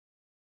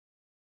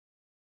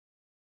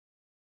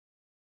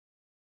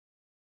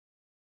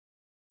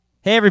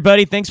Hey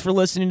everybody, thanks for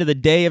listening to the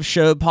Day of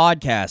Show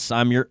podcast.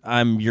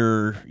 I'm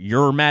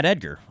your Matt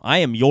Edgar. I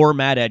am your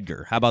Matt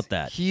Edgar. How about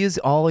that? He is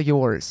all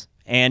yours.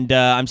 And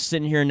I'm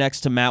sitting here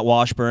next to Matt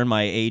Washburn,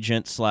 my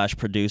agent /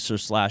 producer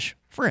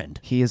 / friend.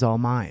 He is all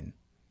mine.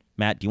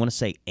 Matt, do you want to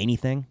say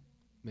anything?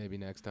 Maybe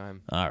next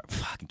time. All right,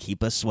 fucking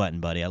keep us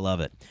sweating, buddy. I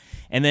love it.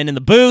 And then in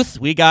the booth,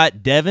 we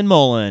got Devin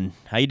Mullen.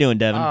 How you doing,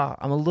 Devin?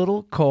 I'm a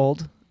little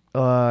cold,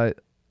 a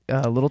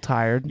little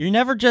tired. You're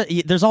never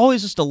there's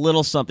always just a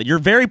little something. You're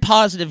a very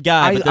positive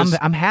guy.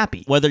 I'm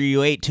happy. Whether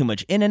you ate too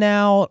much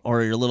In-N-Out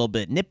or you're a little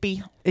bit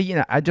nippy. You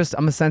know,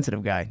 I'm a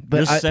sensitive guy.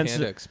 But sensitive.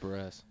 Panda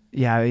Express.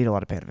 Yeah, I eat a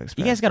lot of Panda Express.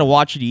 You guys got to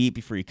watch what you eat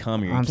before you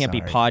come here. You I'm can't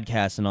be sorry.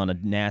 podcasting on a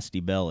nasty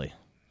belly.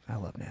 I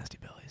love nasty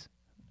bellies.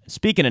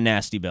 Speaking of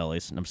nasty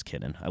bellies, and I'm just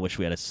kidding. I wish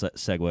we had a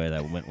segue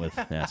that went with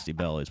nasty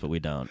bellies, but we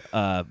don't.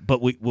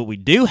 But what we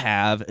do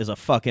have is a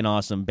fucking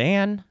awesome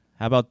band.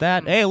 How about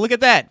that? Hey, look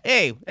at that.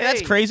 Hey,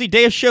 that's crazy.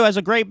 Day of Show has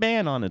a great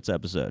band on its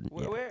episode.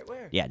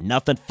 Where? Yeah,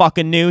 nothing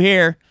fucking new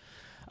here.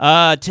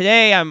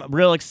 Today, I'm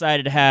real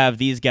excited to have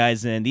these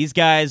guys in. These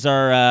guys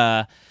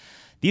are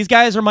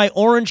my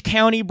Orange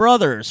County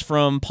brothers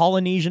from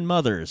Polynesian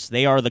mothers.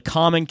 They are the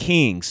Common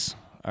Kings.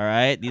 All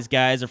right, these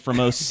guys are from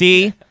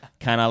OC,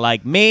 kind of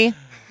like me.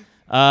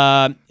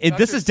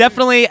 This is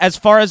definitely, as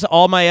far as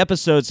all my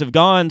episodes have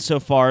gone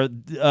so far,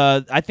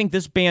 I think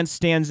this band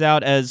stands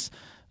out as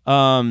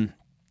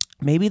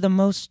maybe the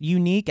most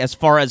unique as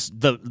far as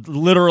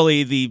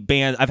literally the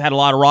band. I've had a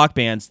lot of rock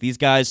bands. These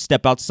guys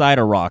step outside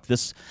of rock.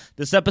 This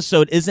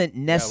episode isn't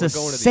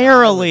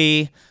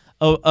necessarily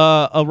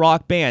a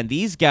rock band.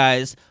 These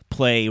guys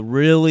play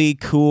really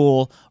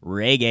cool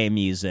reggae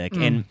music,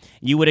 and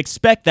you would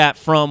expect that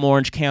from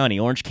Orange County.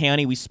 Orange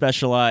County, we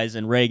specialize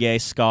in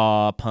reggae,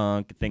 ska,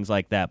 punk, things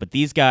like that. But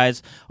these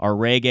guys are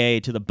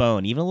reggae to the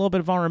bone, even a little bit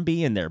of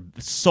R&B in there.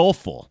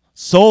 Soulful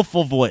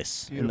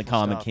voice in the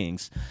Common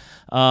Kings.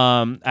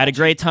 I had a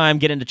great time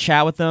getting to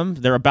chat with them.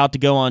 They're about to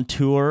go on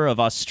tour of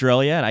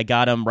Australia, and I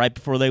got them right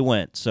before they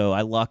went, so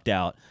I lucked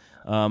out.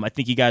 I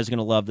think you guys are going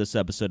to love this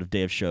episode of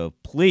Day of Show.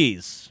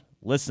 Please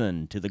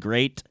listen to the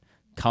great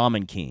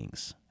Common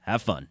Kings.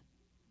 Have fun.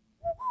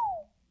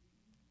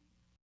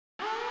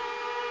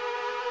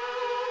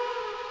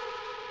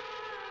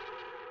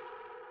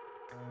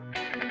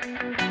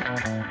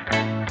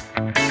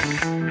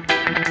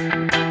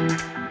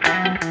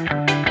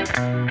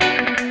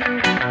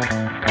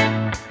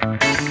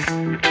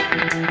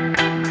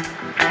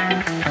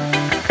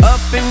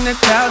 In the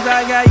clouds,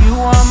 I got you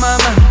on my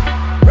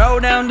mind. Roll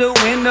down the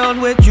windows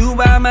with you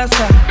by my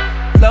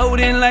side.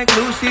 Floating like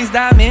Lucy's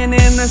diamond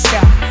in the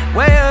sky.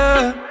 Way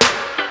up.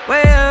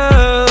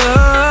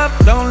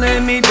 Don't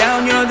let me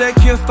down, you're the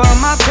cure for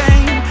my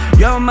pain.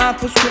 You're my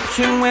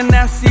prescription when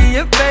I see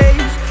your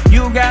face.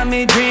 You got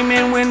me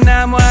dreaming when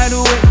I'm wide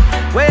awake.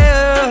 Way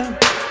up.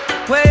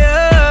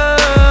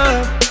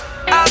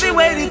 I'll be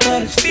waiting for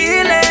this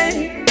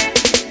feeling.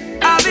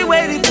 I'll be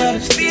waiting for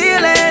this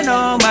feeling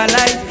all my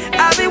life.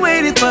 I'll be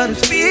waiting for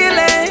this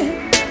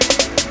feeling.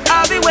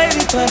 I'll be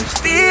waiting for this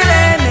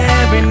feeling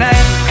every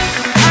night.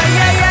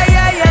 Yeah.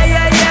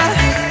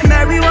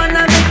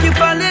 Marijuana make you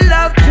fall in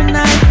love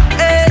tonight.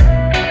 Yeah.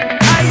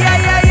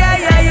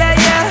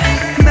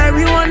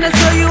 Marijuana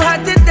show you how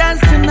to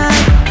dance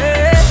tonight.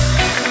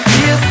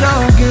 Feels so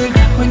good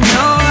when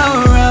you're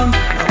around. I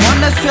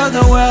wanna show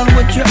the world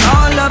what you're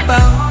all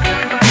about.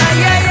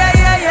 Yeah.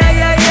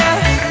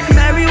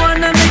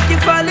 Marijuana make you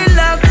fall in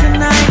love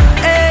tonight.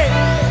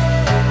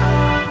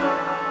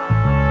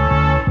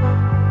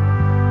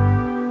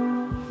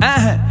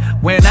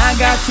 When I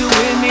got you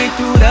with me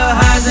through the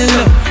highs and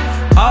lows,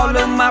 all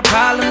of my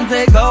problems,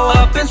 they go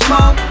up in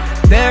smoke.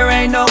 There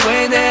ain't no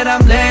way that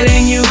I'm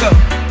letting you go.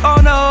 Oh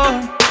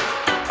no.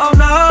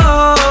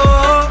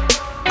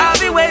 I'll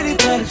be waiting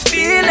for this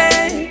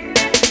feeling.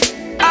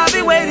 I'll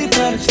be waiting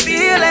for this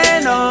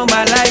feeling all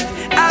my life.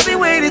 I'll be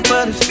waiting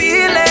for this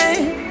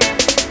feeling.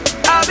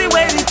 I'll be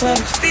waiting for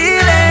this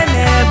feeling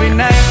every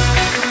night.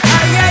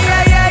 Yeah.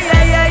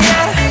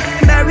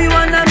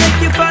 Marijuana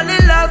make you fall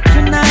in love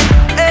tonight.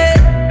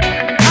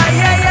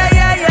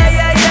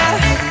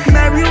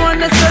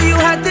 Marijuana show you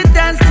how to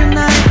dance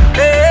tonight.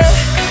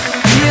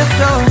 Feels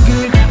so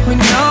good when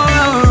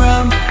you're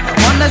around. I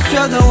wanna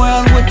show the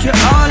world what you're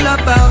all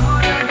about.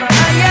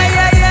 Yeah.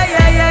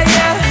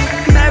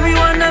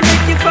 Marijuana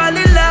make you fall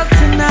in love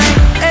tonight.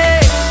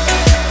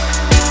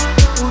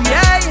 Ooh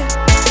yeah.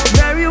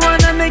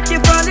 Marijuana make you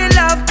fall in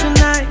love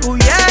tonight. Ooh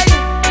yeah.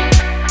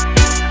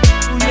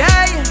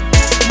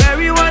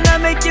 Marijuana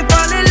make you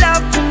fall in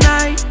love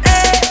tonight.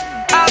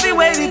 I'll be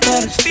waiting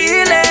for this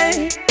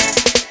feeling.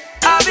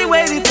 I'll be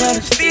waiting for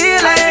this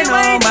feeling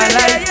all my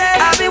life.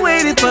 I'll be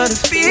waiting for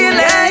this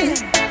feeling.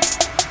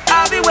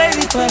 I'll be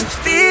waiting for this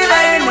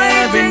feeling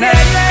every night.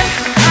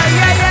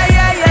 Yeah.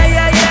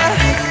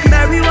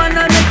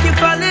 Marijuana make you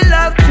fall in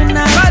love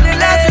tonight. Fall in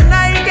love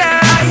tonight, girl.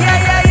 Yeah.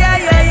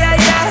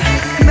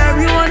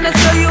 Marijuana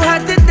show you how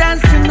to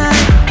dance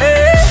tonight.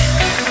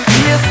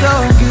 Feels so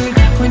good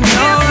when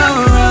you're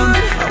around.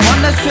 I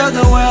wanna show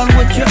the world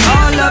what you're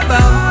all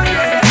about.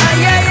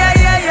 Yeah.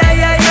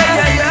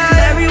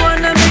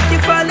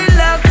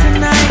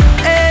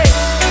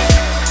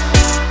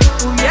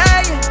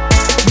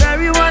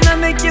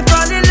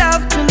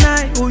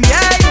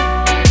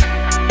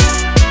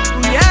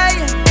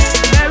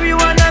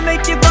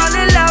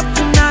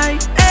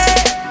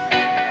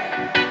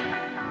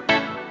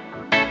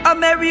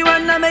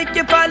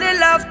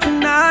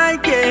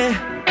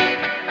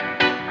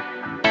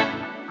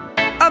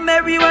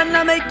 Everyone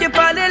I make you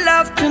fall in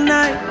love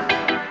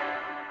tonight.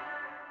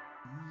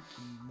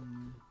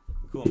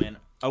 Cool, man.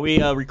 Are we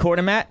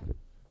recording, Matt?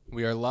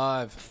 We are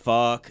live.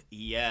 Fuck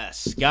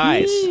yes,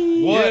 guys.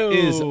 What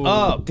is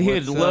up?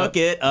 Dude, look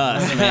at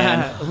us,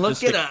 man. Look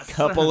Just at a us.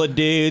 couple of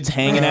dudes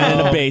hanging out in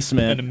the In the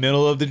basement.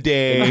 middle of the In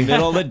day. the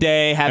middle of the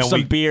day, have And some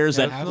we- beers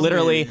that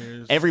literally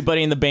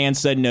everybody in the band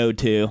said no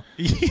to.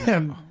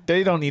 Yeah,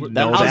 they don't need to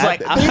know I was that. like-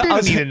 they I didn't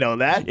was- need to know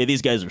that. Yeah,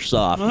 these guys are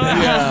soft.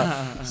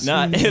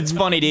 No, it's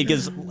funny, dude,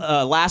 because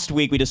last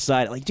week we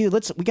decided, like, dude,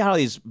 we got all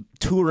these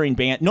touring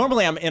bands.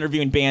 Normally I'm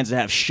interviewing bands that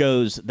have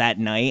shows that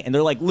night, and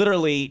they're like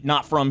literally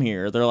not from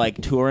here. They're like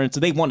touring, so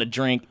they want to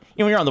drink.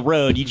 You know, when you're on the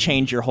road, you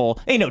change your whole.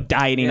 Ain't no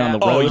dieting on the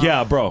Oh, road.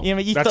 yeah, bro. You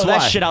know, you That's throw that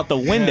why. shit out the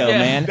window,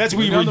 man. That's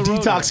we We're were on the road.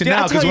 detoxing Dude,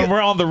 now I'll because tell when you-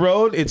 we're on the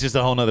road, it's just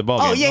a whole nother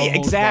ballgame. Oh yeah, yeah,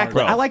 exactly.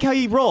 Bro. I like how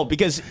you roll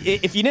because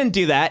if you didn't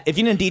do that, if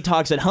you didn't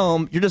detox at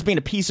home, you're just being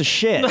a piece of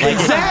shit. Like,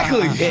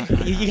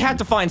 Exactly. you have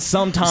to find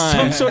some time,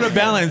 Some sort of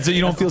balance so you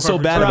don't feel so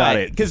bad about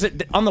it. Because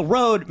on the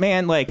road,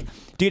 man, like,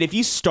 dude, if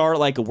you start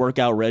like a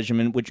workout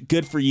regimen, which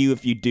good for you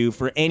if you do,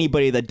 for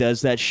anybody that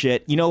does that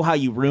shit, you know how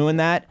you ruin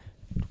that?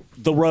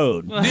 The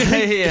road.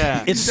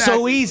 Yeah. It's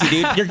so easy,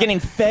 dude. You're getting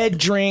fed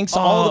drinks,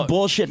 all the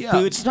bullshit yeah.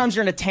 food. Sometimes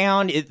you're in a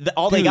town,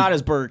 all they got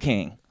is Burger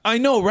King. I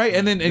know, right?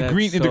 And then That's the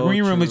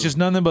green so room is true. just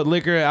nothing but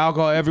liquor,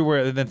 alcohol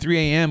everywhere. And then 3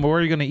 a.m. Where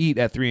are you going to eat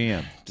at 3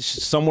 a.m.?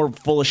 Somewhere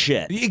full of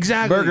shit.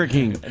 Exactly. Burger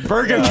King.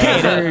 Burger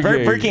King.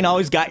 Burger King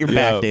always got your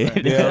back, Yeah.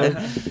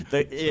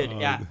 dude.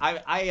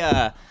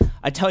 Yeah.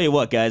 I tell you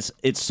what, guys,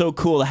 it's so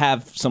cool to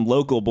have some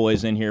local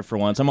boys in here for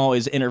once. I'm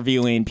always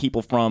interviewing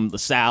people from the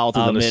South or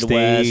the Out of Midwest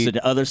state. and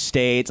other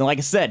states, and like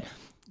I said,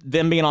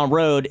 them being on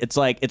road, it's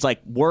like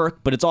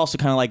work, but it's also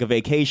kind of like a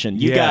vacation.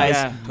 You Yeah. guys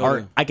Yeah, are.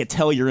 totally. I could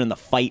tell you're in the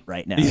fight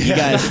right now. You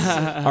guys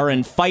are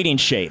in fighting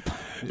shape.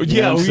 You know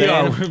Yeah, what I'm we saying?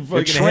 are. You're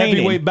Fucking training.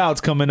 heavyweight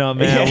bouts coming up,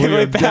 man. Yeah, We are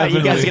you guys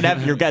definitely- gonna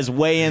have your guys'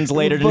 weigh-ins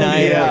later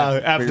tonight. Yeah,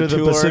 for after your the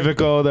tour.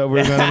 Pacifico that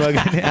we're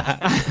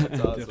gonna.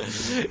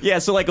 Yeah,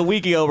 so like a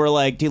week ago, we're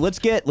like, dude, let's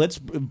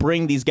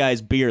bring these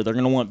guys beer. They're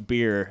gonna want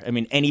beer. I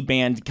mean, any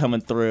band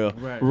coming through,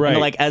 Right.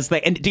 Like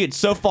and dude,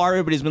 so far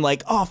everybody's been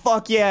like, oh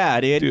fuck yeah,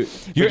 dude. Dude,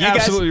 But you're you guys-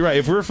 absolutely right.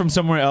 If we're from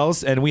somewhere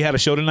else and we had a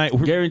show tonight,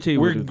 Guarantee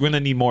we're we do. gonna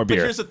need more But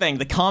beer. here's the thing: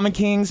 the Common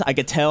Kings, I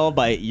could tell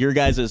by your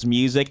guys'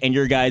 music and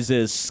your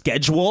guys'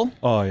 schedule.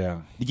 Oh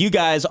yeah. You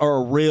guys are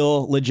a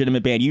real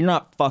legitimate band. You're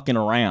not fucking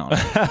around.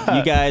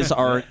 You guys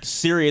are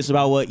serious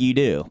about what you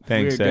do.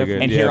 Thanks, We're Edgar.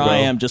 And Yeah, here bro. I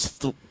am,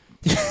 just.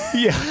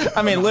 Yeah,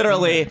 I mean,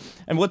 literally.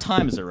 And what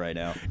time is it right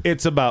now?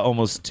 it's about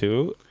almost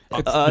 2. It's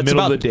It's middle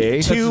about of the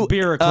day. 2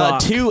 beer o'clock.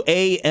 2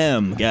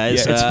 a.m.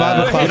 guys. Yeah, it's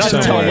 5 o'clock You're not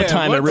somewhere. telling what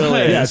time it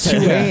really Yeah, is. 2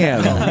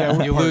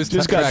 a.m. You lose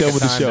Just track got done of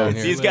with the time show. down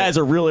here. These guys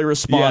are really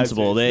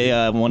responsible.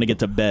 Yeah, They want to get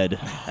to bed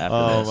after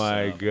Oh this.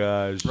 my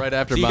gosh. Right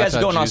after So you guys are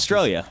Bata going to Juices.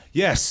 Australia.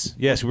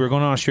 Yes, we're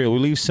going to Australia. We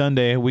leave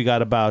Sunday. We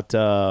got about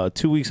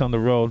 2 weeks on the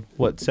road.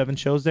 What, 7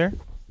 shows there?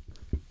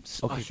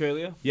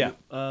 Australia. Yeah.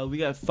 We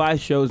got 5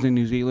 shows in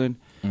New Zealand.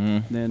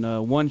 Mm-hmm.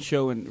 Then 1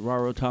 show in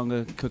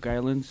Rarotonga, Cook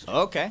Islands.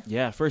 Okay.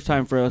 Yeah, first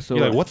time for us. So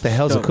You're like, what the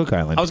hell's a stoked. Cook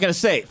Island? I was going to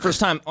say, first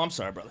time. Oh, I'm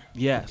sorry, brother.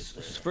 Yes,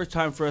 first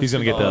time for us. He's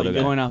gonna get the other guy.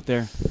 going out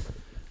there.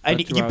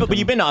 But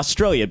you've been to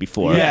Australia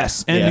before.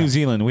 Yes, and Yeah. New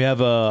Zealand. We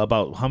have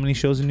about how many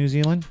shows in New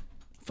Zealand?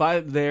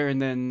 5 there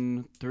and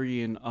then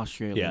 3 in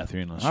Australia.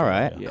 3 in All Australia.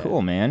 right. Yeah.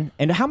 Cool, man.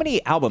 And how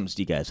many albums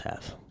do you guys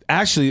have?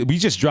 Actually, we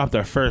just dropped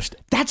our first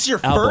That's your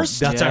album. first?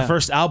 That's Yeah. our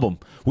first album.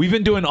 We've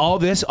been doing all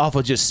this off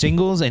of just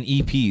singles and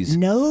EPs.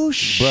 No Bro,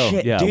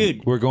 shit, yeah,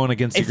 dude. we're going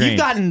against the If grain. you've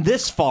gotten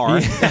this far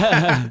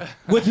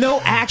with no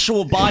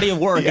actual body of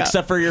work Yeah.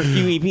 except for your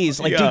few EPs,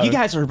 like, Yeah. dude, you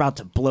guys are about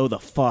to blow the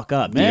fuck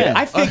up, dude. Man.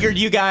 I figured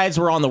you guys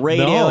were on the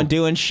radio No. and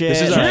doing shit.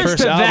 This is our Cheers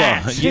first to album.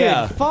 that. Dude,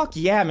 Yeah. fuck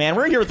yeah, man.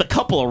 We're here with a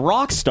couple of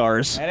rock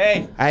stars.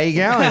 Hey, How you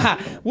going?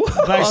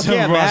 Fuck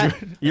yeah, Ross.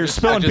 man. You're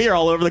spilling beer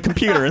all over the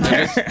computer in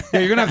there. Yeah,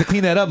 you're gonna have to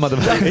clean that up,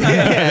 motherfucker.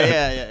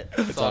 yeah.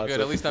 It's all good.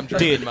 At least I'm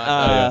drinking Dude,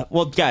 my.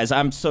 well, guys,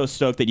 I'm so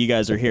stoked that you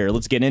guys are here.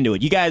 Let's get into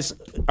it. You guys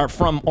are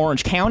from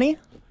Orange County?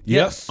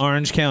 Yes,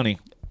 Orange County.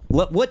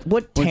 What towns?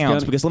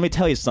 County? Because let me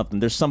tell you something.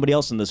 There's somebody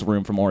else in this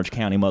room from Orange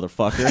County,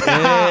 motherfucker.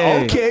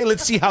 Hey. Okay,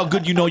 let's see how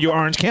good you know your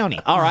Orange County.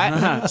 All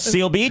right.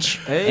 Seal Beach?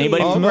 Hey.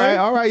 Anybody All familiar? right,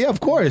 all right, yeah, of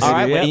course. All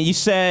right. Yep. And you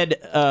said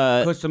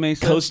Costa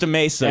Mesa, Costa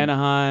Mesa.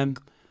 Anaheim.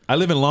 I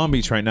live in Long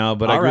Beach right now,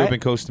 but I All grew up right. in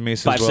Costa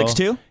Mesa as well.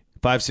 562?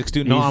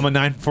 562. No, He's- I'm a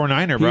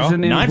 949er, bro. He's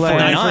an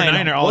 949.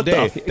 implant. 949er all What the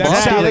day. fuck,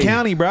 That's South dude?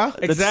 County, bro. That's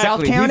South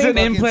Exactly. County? He's an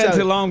Fucking implant South-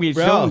 to Long Beach.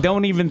 Bro.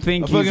 Don't even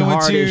think I he's fucking went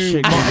hard as to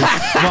shit.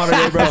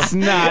 Monterey, bro. It's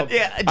not.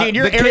 Yeah, dude,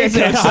 your the area case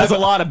is- says a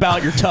lot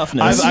about your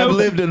toughness. I've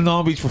lived in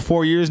Long Beach for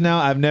 4 years now.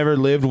 I've never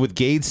lived with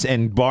gates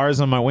and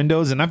bars on my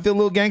windows, and I feel a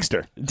little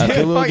gangster. I feel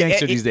a little Fuck,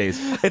 gangster it- these days.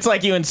 It's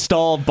like you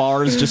install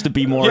bars just to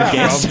be more Yeah, bro.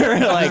 gangster.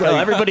 Like, well,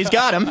 everybody's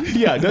got them.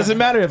 Yeah, it doesn't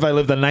matter if I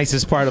live the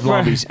nicest part of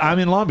Long Beach. I'm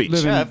in Long Beach.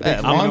 Living- Long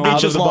I'm Beach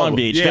out is of the Long bubble.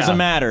 Beach. Yeah. doesn't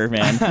matter,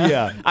 man.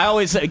 Yeah. I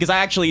always, because I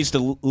actually used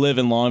to live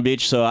in Long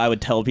Beach, so I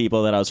would tell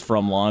people that I was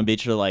from Long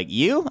Beach. They're like,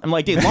 you? I'm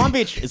like, dude, Long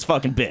Beach is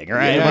fucking big,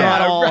 right? Yeah, We're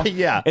not all, right,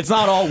 yeah. It's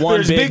not all one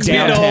There's big big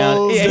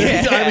downtown.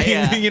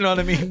 You know what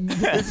I mean?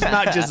 It's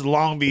not just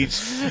Long Beach.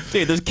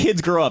 Dude, those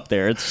kids grow up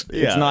there. It's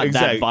Yeah, not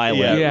exactly. that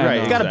violent. Yeah, right,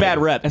 It's got a bad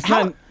rep.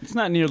 It's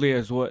not nearly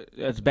as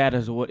bad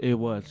as what it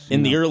was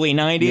In the early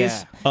 90s?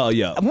 Yeah. Oh,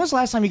 yeah. When was the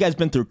last time you guys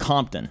been through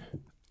Compton?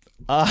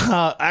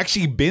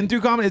 Actually been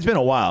through comedy. It's been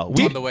a while.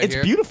 On the way It's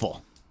here.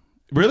 beautiful.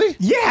 Really?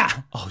 Yeah.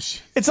 Oh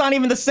shit. It's not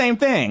even the same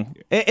thing.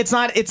 It's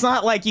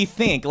not like you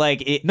think.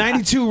 Like it,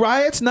 92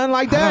 riots, nothing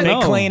like that. they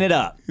clean it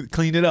up.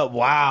 Clean it up.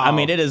 Wow. I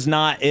mean, it is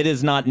not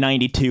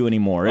 92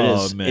 anymore.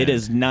 Man. It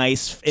is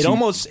nice. It's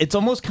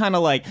almost kind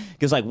of like,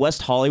 because like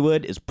West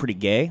Hollywood is pretty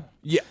gay.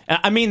 Yeah.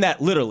 I mean that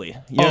literally.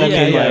 You know what I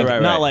yeah, mean? yeah, Like,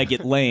 right, not right. like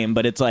it lame,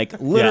 but it's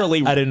like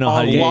literally I didn't know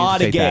how a you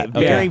lot of take gay. that. Okay.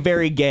 Very,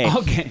 very gay.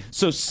 Okay.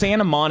 So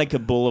Santa Monica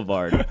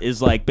Boulevard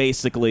is like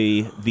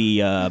basically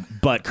the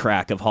butt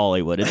crack of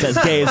Hollywood. It's as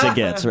gay as it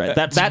gets, right?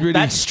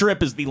 That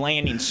strip is the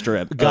landing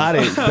strip. Got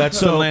it. That's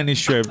the landing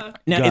strip.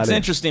 Now Got it's it.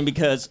 interesting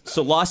because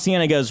La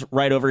Cienega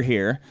right over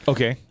here.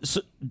 Okay.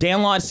 So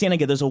down La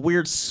Cienega, there's a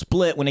weird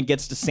split when it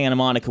gets to Santa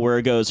Monica where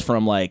it goes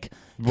from like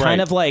Right.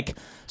 kind of like,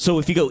 so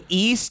if you go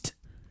east,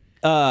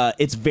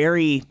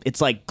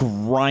 it's like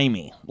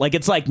grimy. Like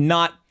it's like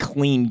not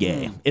clean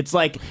gay. It's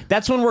like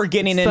that's when we're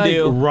getting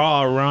into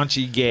Raw,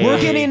 raunchy, gay.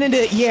 we're getting into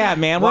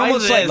man. We're Why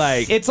almost this?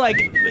 like it's like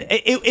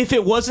if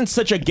it wasn't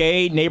such a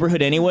gay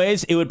neighborhood,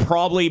 anyways, it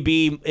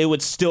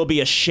would still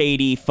be a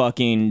shady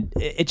fucking.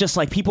 It just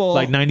like people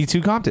like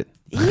 92 Compton.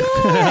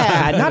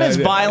 yeah, not as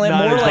violent,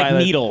 Not more as like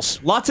violent. needles.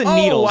 Lots of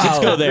needles. wow. Let's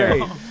go there.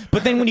 Great.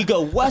 But then when you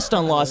go west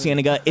on La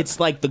Cienega, it's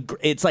like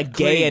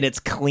gay at its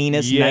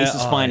cleanest, Yeah.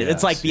 nicest, Oh, finest.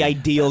 It's like the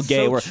ideal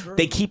gay where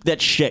they keep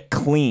that shit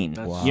clean. You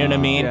know what I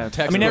mean? Yeah, I mean,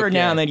 textbook every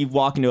now and gay. then you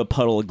walk into a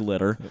puddle of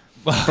glitter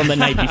from the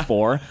night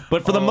before,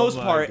 but for the most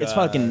my part, it's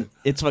God.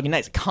 fucking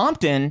nice.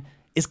 Compton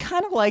is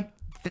kind of like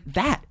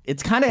that.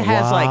 It's kind of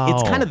has like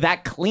it's Wow. kind of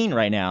that clean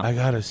right now. I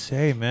gotta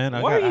say, man.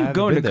 Why are you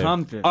going to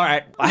Compton? All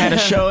right, I had a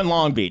show in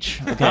Long Beach.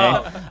 Okay,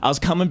 I was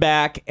coming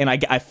back and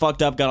I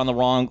fucked up, got on the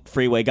wrong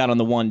freeway, got on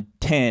the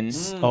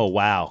 110s. Oh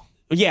wow.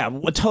 Yeah,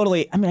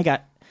 totally. I mean,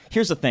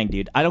 here's the thing,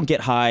 dude. I don't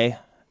get high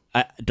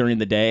during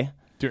the day.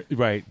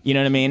 Right. You know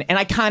what I mean? And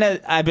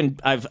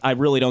I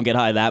really don't get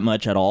high that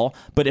much at all.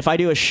 But if I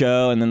do a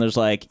show and then there's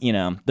like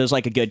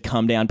a good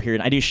come down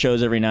period. I do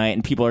shows every night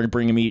and people are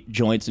bringing me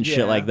joints and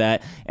shit like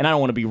that. And I don't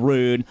want to be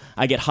rude.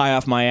 I get high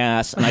off my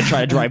ass and I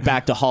try to drive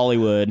back to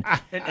Hollywood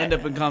And end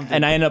up in Compton.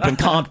 and I end up in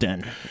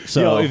Compton.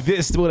 So Yo, if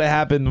this would have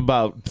happened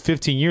about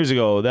 15 years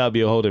ago, that would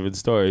be a whole different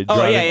story. Oh,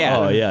 Driving- yeah.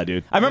 Oh yeah,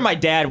 dude. I remember my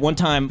dad one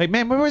time. Like,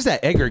 man, where was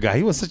that Edgar guy?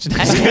 He was such a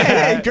nice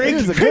guy. Great, He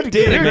was a good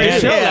dude, man. great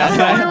show last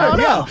night. I don't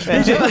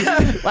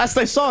know. Last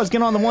I saw, I was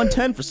getting on the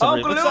 110 for some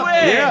reason. What's up,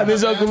 dude? Yeah, this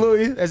is Uncle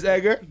Louis. That's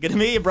Edgar. Good to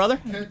meet you, brother.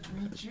 Why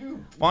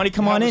don't you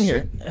come on in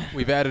here?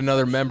 We've added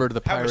another member to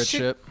the pirate shit.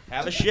 ship.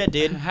 Have a shit,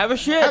 dude. Have a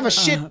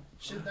shit.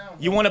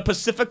 You want a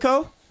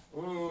Pacifico?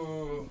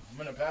 Ooh, I'm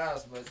gonna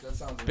pass, but that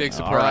sounds Big All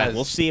surprise. right,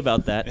 we'll see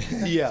about that.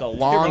 Yeah. It's a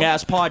long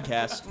ass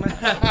podcast.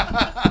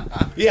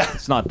 Yeah.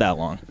 It's not that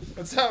long.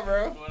 What's up,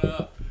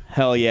 bro?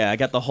 Hell yeah, I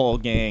got the whole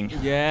gang.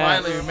 Yeah.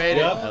 Finally, we made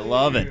it. I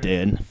love it,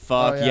 dude.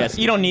 Fuck Oh, yeah. yes.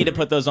 You don't need to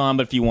put those on,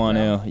 but if you want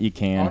to, you I want to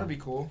can. be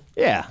cool.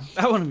 Yeah.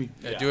 I want to be.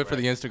 Yeah, do it for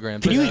the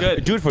Instagram. Can you?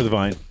 Do it for the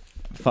Vine.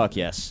 Fuck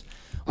yes.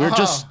 We're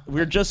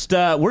just.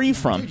 Where are you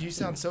from? Dude, you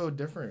sound so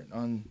different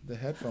on the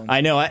headphones.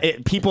 I know.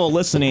 People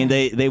listening,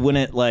 they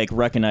wouldn't like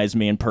recognize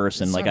me in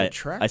person. You Like sound I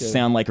attractive.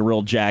 sound like a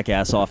real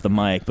jackass off the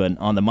mic, but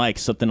on the mic,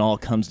 something all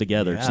comes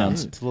together. Yeah,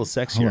 Sounds. it's a little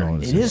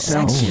sexier. It is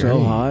sexier. So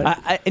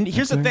hot. And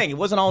here's the thing: it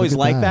wasn't always Look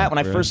at like that. that. When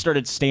I first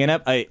started stand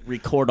up, I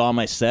record all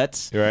my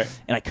sets, Right.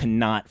 and I could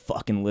not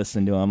fucking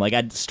listen to them. Like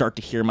I'd start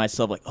to hear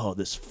myself, like, "Oh,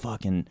 this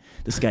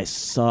guy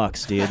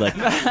sucks, dude."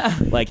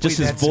 Like just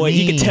his that's voice.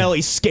 You me. could tell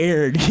he's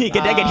scared.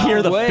 I could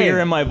hear the way. fear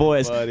in my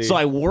voice. Buddy. So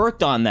I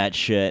worked on that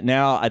shit.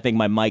 Now I think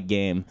my mic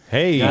game.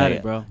 Hey, Got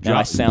it, bro. Now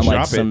I sound like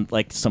drop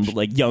it. some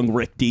young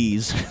Rick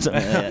Dees. Something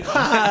like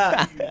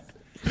that.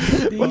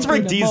 What's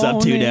Rick Dees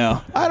up to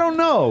now? I don't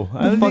know.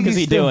 What the fuck is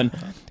he doing?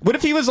 What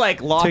if he was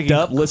like locked Taking-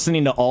 up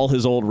listening to all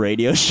his old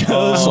radio shows?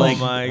 Oh like,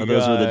 my god,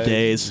 those were the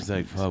days. He's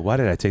like, fuck, why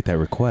did I take that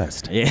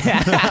request?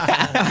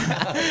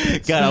 Yeah.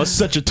 God, I was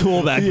such a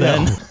tool back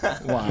then.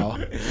 Wow.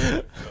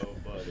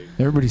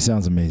 Everybody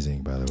sounds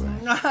amazing, by the way.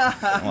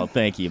 Well,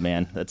 thank you,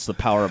 man. That's the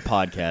power of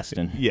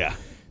podcasting. Yeah.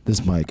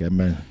 This mic,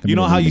 You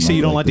know how you say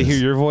you don't like to hear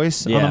your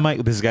voice Yeah. on the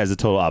mic? This guy's the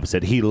total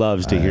opposite. He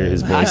loves to hear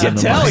his voice I on can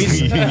the tell mic.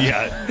 he's-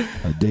 yeah.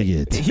 I dig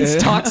it. He's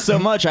talked so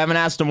much, I haven't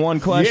asked him one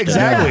question.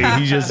 Exactly.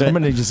 He just I'm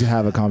gonna just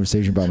have a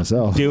conversation by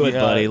myself. Do it,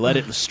 buddy. Let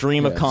it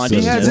stream of Yeah,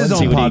 consciousness. he has his Let's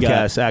see own what he got.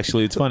 podcast.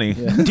 Actually, it's funny.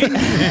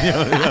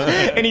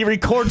 And he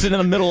records it in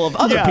the middle of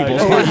other Yeah.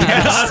 people's Oh,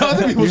 podcasts.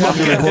 Other people's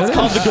podcasts. It's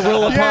called the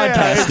Gorilla Yeah,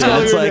 Podcast. it's dude.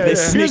 totally It's like they right.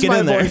 sneak Here's it my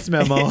in there. voice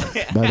memo.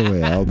 By the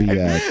way, I'll be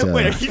at.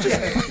 Wait, are you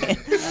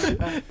just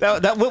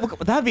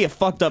That'd be a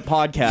fucked up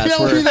podcast.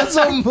 Where that's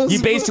almost.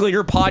 you basically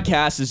your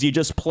podcast is you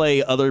just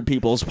play other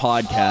people's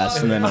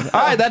podcasts, and then all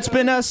right, that's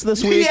been us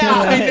this week. Yeah,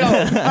 I know. All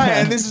right,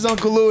 and this is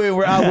Uncle Louie, and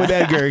we're out with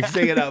Edgar.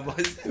 Take it out,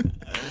 boys.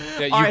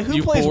 Yeah, All right,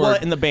 who plays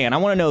what in the band? I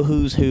want to know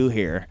who's who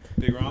here.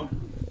 Big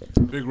Rom?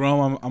 Big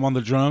Rome, I'm on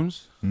the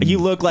drums. You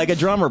look like a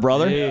drummer,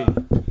 brother. Hey.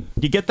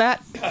 You get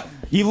that?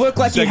 You look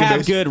like you Second have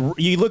base. good.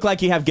 You look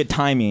like you have good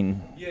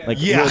timing, like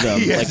Yeah, rhythm,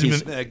 he like has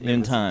he's been-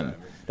 in time.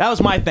 That was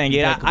my thing.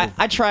 Yeah,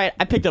 I tried.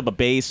 I picked up a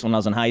bass when I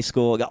was in high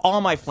school. Got all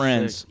my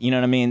friends, you know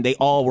what I mean. They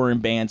all were in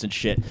bands and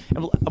shit.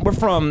 And we're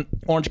from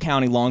Orange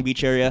County, Long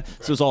Beach area,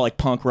 so it was all like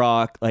punk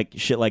rock, like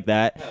shit like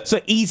that. So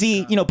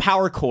easy,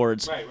 power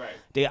chords. Right.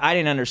 Dude, I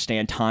didn't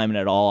understand timing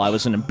at all. I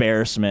was an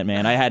embarrassment,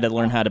 man. I had to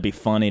learn how to be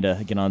funny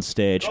to get on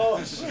stage.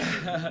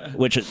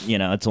 Which,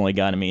 it's only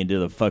gotten me into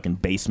the fucking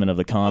basement of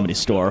the Comedy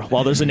Store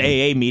while there's an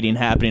AA meeting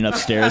happening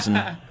upstairs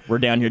and we're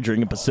down here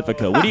drinking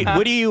Pacifico. What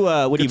do you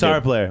Guitar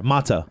do? player,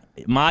 Mata.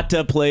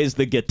 Mata plays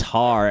the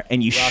guitar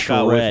and you Rock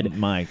out shred. with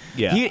Mike.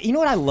 Yeah. You know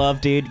what I love,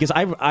 dude? Because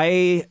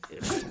I,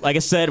 like I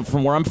said,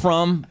 from where I'm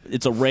from,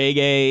 it's a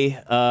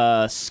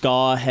reggae,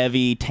 ska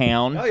heavy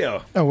town. Oh,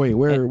 yeah. Oh wait,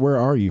 where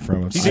are you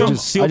from? Seal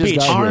Beach. got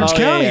here. Orange Oh,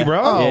 County, yeah.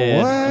 bro. Oh,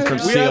 Yeah. what? From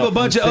We Seal- have a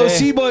bunch of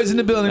OC boys in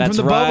the building That's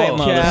from the right,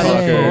 bubble.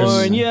 motherfuckers.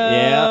 California.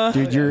 Yeah.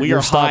 Dude, your we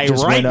are stock high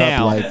just right went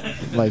now. up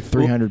like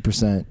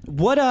 300%.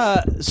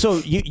 What so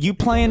you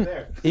playing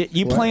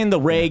playing the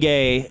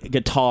reggae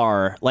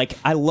guitar, like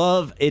I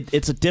love it.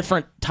 It's a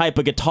different type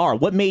of guitar.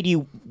 What made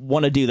you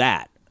want to do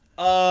that?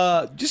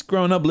 Just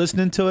growing up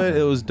listening to it,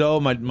 it was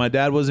dope. My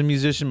dad was a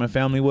musician, my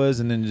family was,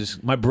 and then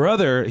just my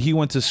brother, he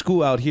went to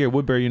school out here at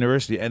Woodbury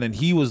University, and then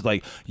he was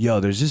like, "Yo,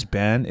 there's this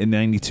band in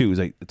 '92. It was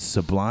like it's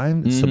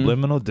Sublime, it's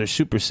Subliminal. They're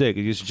super sick.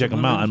 You should check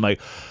them out." I'm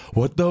like,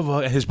 "What the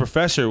fuck?" And his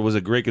professor was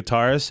a great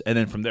guitarist, and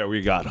then from there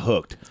we got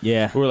hooked.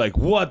 Yeah. we were like,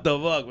 "What the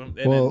fuck?"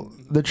 And Well,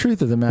 the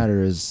truth of the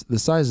matter is, the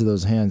size of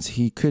those hands,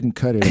 he couldn't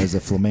cut it as a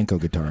flamenco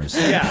guitarist.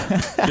 then,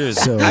 yeah, dude,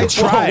 So- I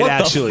tried what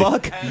actually. the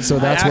fuck? So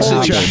that's Actually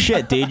what Holy happened.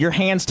 shit, dude! Your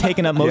hand's taking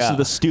up most Yeah. of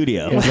the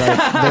studio. It's like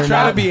they're Try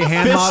not, to be a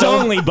hand Fists model.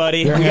 only,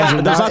 buddy. their hands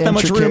are There's not that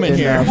much room in intricate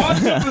here.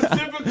 enough.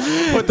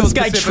 Put This those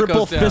guy Pacificos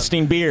triple down.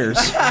 fisting beers.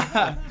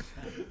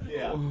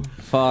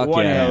 Fuck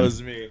One yeah. that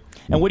was me.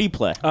 And what do you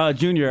play?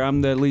 Junior,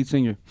 I'm the lead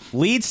singer.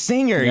 Lead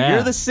singer. Yeah.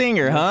 You're the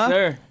singer, huh?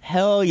 sir.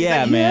 Hell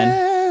yeah, man.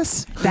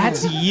 Yes.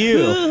 That's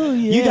you.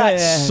 You got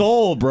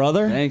soul,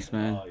 brother. Thanks,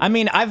 man. I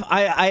mean,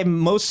 I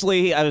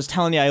mostly, I was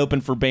telling you, I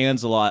opened for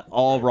bands a lot,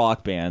 all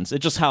rock bands.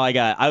 It's just how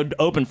I would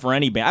open for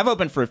any band. I've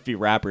opened for a few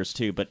rappers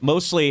too, but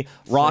mostly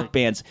rock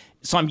bands.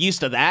 So I'm used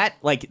to that.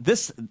 Like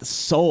this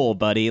soul,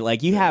 buddy.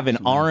 Like you have an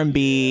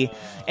R&B,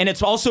 and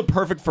it's also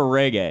perfect for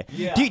reggae.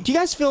 Yeah. Do you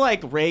guys feel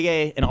like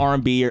reggae and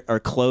R&B are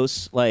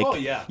close? Like, Oh,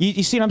 yeah.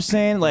 You see what I'm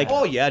saying? Like,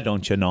 Oh yeah,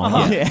 don't you know?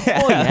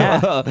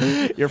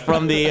 yeah. You're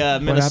from the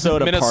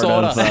Minnesota part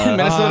Minnesota. of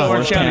Minnesota,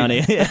 Orange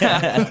County.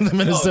 Yeah. The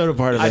Minnesota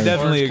part of I it.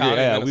 definitely Orange agree.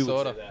 County, Yeah,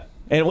 Minnesota.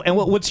 And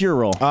what's your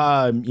role?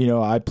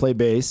 I play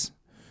bass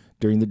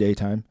during the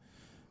daytime,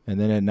 and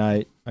then at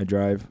night I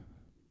drive.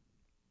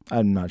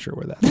 I'm not sure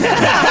where that's.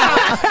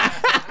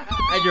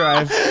 I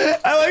drive.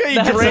 I like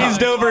how you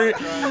grazed over.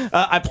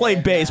 I play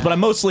bass, but I'm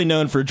mostly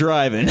known for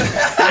driving.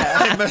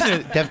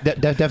 definitely.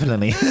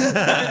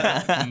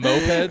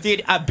 Mopeds.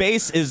 Dude, a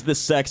bass is the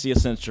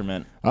sexiest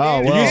instrument.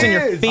 Oh, You're well, using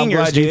your I'm fingers,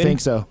 glad dude. you think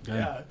so.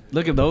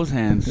 Look at those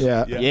hands.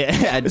 Yeah.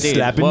 Yeah, dude.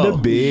 Slapping whoa. the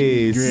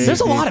bass.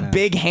 There's a lot of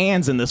big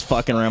hands in this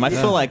fucking room. I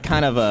feel like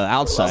kind of an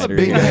outsider.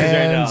 Big here.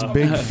 hands,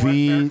 big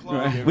feet.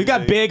 We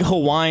got big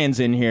Hawaiians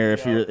in here.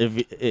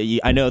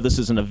 I know this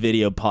isn't a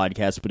video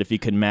podcast, but if you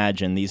could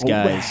imagine, these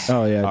guys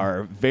Oh, yeah.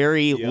 are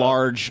very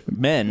large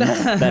men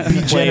that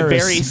play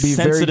Generous. very Be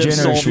very sensitive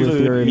soul generous with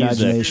food your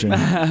music.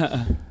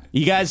 imagination.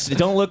 You guys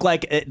don't look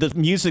like the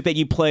music that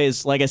you play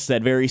is, like I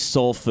said, very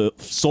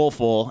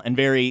soulful and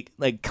very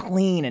like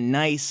clean and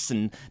nice,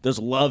 and there's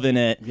love in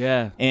it.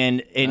 Yeah.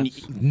 and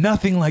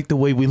Nothing like the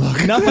way we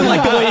look. nothing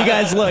like the way you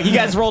guys look. You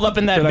guys rolled up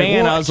in that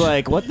van. I was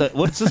like, what's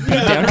this beat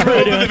down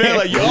crew doing?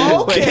 Like,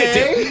 yo,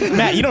 okay. Dude,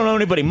 Matt, you don't owe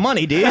anybody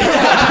money, dude.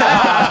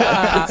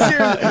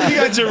 Seriously, you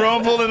got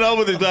Jerome pulling up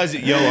with his glasses.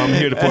 Yo, I'm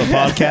here for a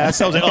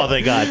podcast. I was like, oh,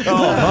 thank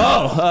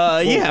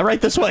God. Yeah, right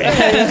this way.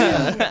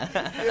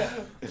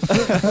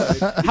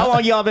 How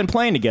long y'all been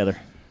playing together?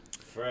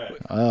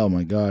 Oh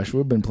my gosh,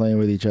 we've been playing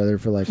with each other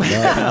for like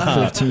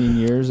about 15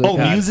 years. I Oh,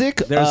 think. music?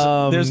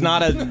 There's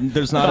not a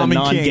Common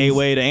non-gay Kings.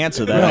 way to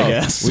answer that, I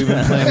guess. We've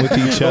been playing with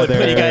each other.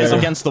 Put you guys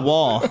against the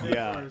wall.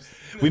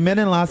 We met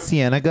in La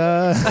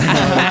Cienega.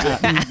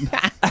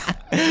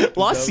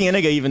 La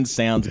Cienega even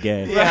sounds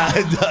gay. Yeah,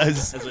 it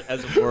does.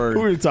 As a word.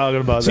 We were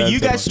talking about So that. you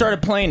guys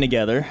started playing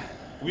together.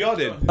 We all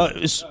did.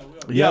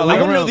 Yeah, like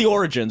I want to know around- the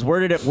origins. Where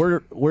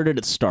did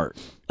it start?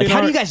 Like,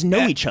 how do you guys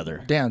know each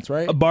other? Dance,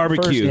 right? A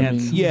barbecue. First, I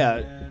mean,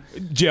 Yeah.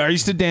 JR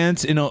used to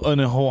dance in a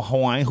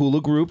Hawaiian hula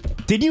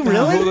group. Did you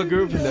Hula really?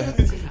 group.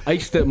 I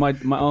used to. My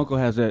uncle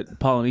has a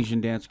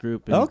Polynesian dance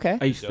group. And Okay.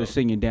 I used to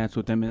sing and dance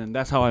with them, and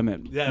that's how I met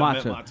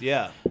Mata.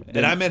 Yeah.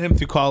 And I met him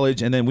through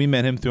college, and then we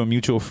met him through a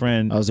mutual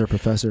friend. I was their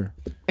professor.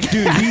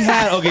 Dude, he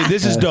had. Okay,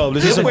 this is dope.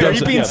 This is some Wait, dope are you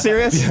stuff. being Yeah.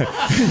 serious? I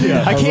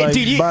I was can't, like,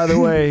 dude. You, by the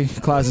way,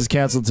 class is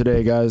canceled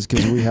today, guys,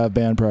 because we have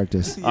band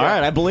practice. all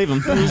right, I believe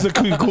him. He was the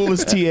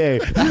coolest TA.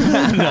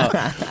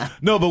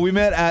 no, but we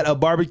met at a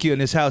barbecue in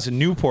his house in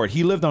Newport.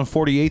 He lived on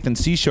 48th and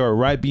Seashore,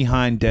 right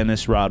behind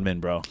Dennis Rodman,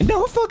 bro.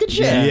 No fucking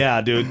shit.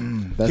 Yeah,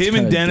 dude. That's Him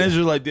and kinda Dennis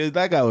were like, dude,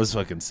 that guy was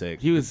fucking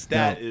sick. He was.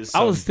 That is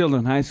I was some- still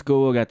in high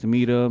school. Got to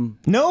meet him.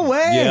 No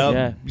way.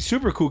 Yeah.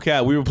 Super cool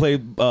cat. We were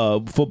playing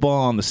football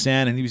on the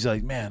sand, and he was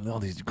like, "Man, all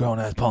these grown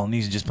ass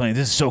Polynesians just playing.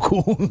 This is so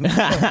cool."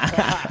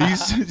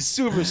 He's a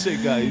super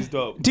sick guy. He's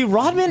dope. Dude,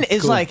 Rodman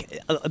is like,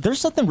 there's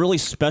something really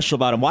special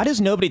about him. Why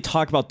does nobody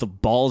talk about the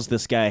balls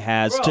this guy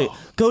has to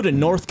go to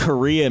North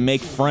Korea and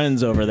make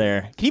friends over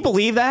there? Can you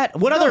believe that?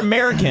 What other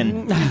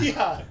American?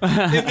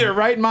 In their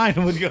right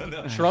mind would go.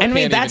 No. Trump I mean,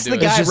 can't that's even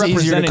the do it. guy It's just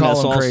easier to representing call us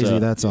him also. crazy.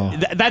 That's all.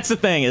 That's the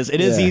thing is,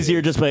 it is Yeah.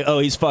 easier just like, oh,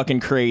 he's fucking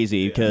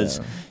crazy because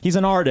he's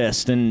an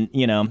artist and,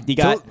 you know, he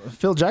got...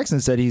 Phil Jackson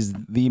said he's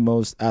the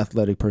most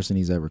athletic person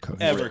he's ever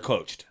coached. Ever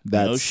coached.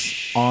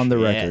 That's on the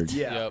record.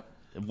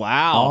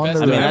 Wow. On Best,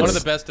 the I mean, record. one that's,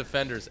 of the best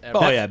defenders ever.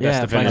 Oh yeah, best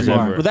Yeah, defenders by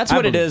far. ever. well, that's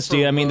what it is,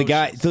 dude. I mean, the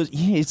guy,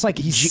 it's like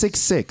He's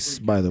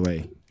 6'6", by the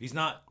way. He's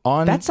not.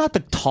 On That's not the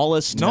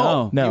tallest.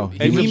 No. no.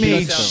 And he was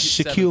made just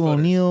a Shaquille 7-footer.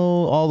 O'Neal,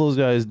 all those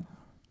guys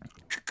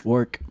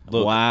Work.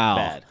 look Wow.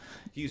 bad.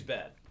 He was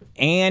bad.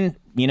 And,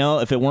 you know,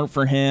 if it weren't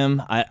for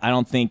him, I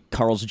don't think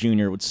Carl's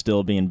Jr. would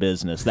still be in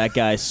business. That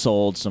guy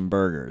sold some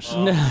burgers.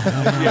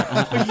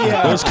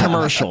 Those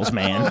commercials,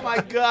 man. Oh my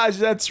gosh,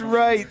 that's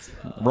right.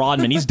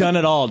 Rodman, he's done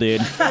it all,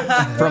 dude.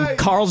 From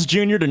Carl's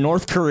Jr. to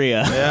North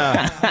Korea.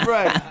 Yeah,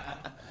 right.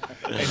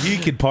 And he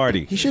could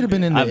party. He should have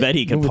been in the, I bet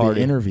he could with the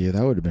party. interview.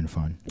 That would have been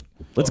fun.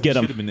 Let's get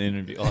Should him. have been the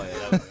interview.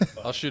 Oh yeah.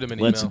 I'll shoot him an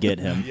email. Let's get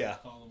him. Yeah.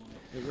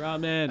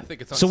 Rodman. I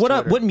think it's on So his what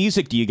Twitter. what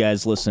music do you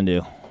guys listen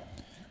to?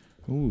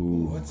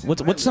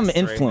 What's some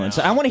influence?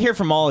 I want to hear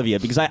from all of you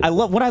because I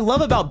love what I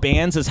love about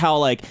bands is how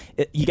like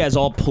you guys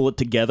all pull it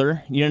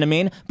together. You know what I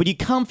mean? But you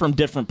come from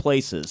different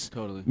places.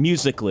 Totally.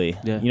 Musically.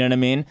 Yeah. You know what I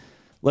mean?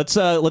 Let's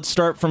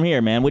start from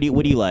here, man. What do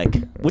you like?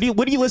 What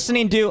are you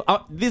listening to?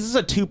 This is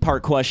a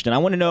 2-part question. I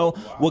want to know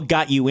what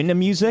got you into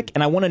music,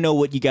 and I want to know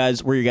where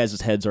your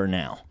guys' heads are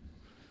now.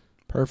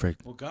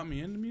 Perfect. What got me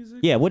into music?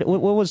 Yeah, what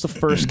was the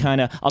first kind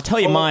of? I'll tell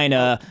you mine.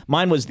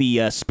 Mine was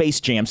the Space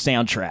Jam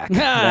soundtrack.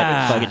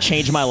 That fucking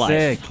changed my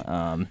life. Sick.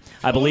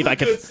 I believe I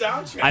could.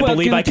 soundtrack. I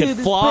believe I Welcome to could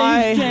the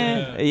fly. Space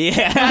Jam.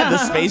 Yeah, the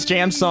Space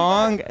Jam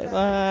song.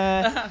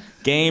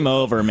 Game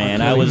over,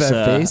 man. I Look at was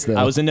that face, though.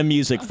 I was into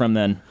music from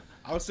then.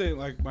 I would say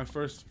like my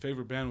first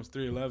favorite band was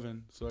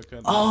 311. So I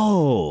kind of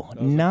Oh,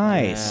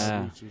 nice.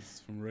 Yeah. which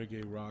was from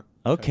reggae rock.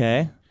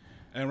 Okay.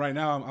 And right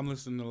now I'm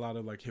listening to a lot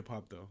of like hip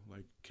hop though,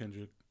 like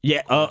Kendrick.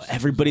 Yeah. Oh,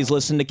 everybody's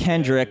listening to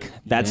Kendrick.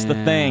 That's the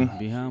Yeah, thing.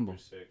 Be humble.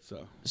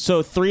 So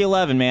So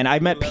 311, man. I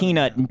met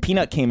Peanut, and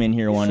Peanut came in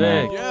here one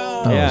night. Sick.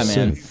 Yeah,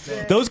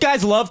 man. Those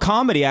guys love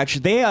comedy.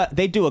 Actually,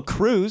 they do a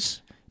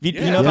cruise. You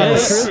know about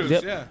Yes. the cruise?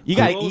 Yep. Yeah. You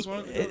got What was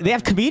one? they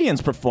have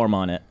comedians perform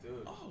on it.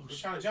 We're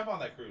trying to jump on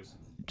that cruise.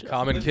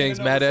 Common Kings,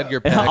 Mad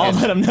Edgar I'll package.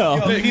 let them know.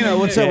 Peanut,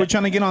 what's up? We're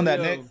trying to get on that,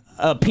 Nick.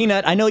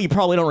 Peanut, I know you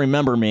probably don't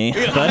remember me,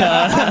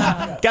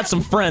 but got some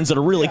friends that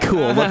are really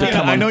cool. Love to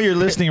come I on. know you're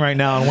listening right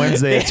now on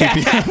Wednesday at 2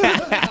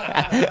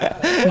 p.m.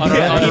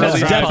 Peanut's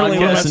definitely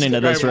listening to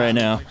this right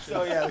now.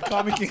 So yeah, the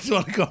Comic Kings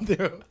want to come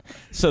through.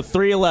 So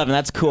 311,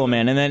 that's cool,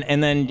 man. And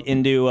then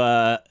into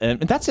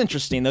and that's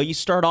interesting though. You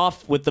start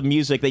off with the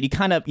music that you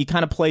kind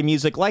of play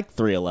music like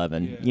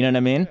 311. You know what I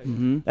mean?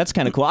 Mm-hmm. That's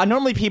kind of cool.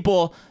 Normally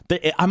people,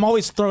 I'm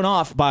always thrown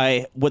off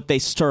by what they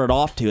started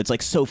off to. It's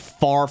like so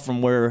far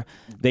from where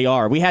they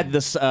are. We had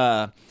this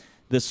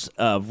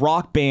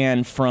rock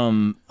band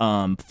from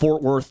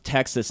Fort Worth,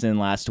 Texas, in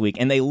last week,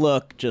 and they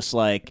look just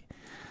like.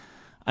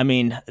 I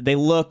mean, they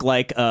look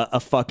like a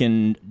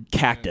fucking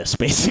cactus,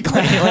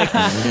 basically.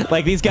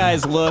 like these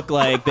guys look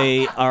like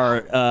they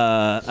are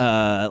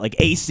like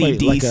AC/DC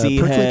Wait, like a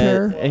prickly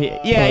head.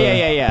 pear?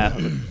 Yeah.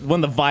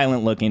 One of the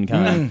violent looking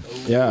kind.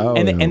 Yeah. Oh,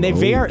 And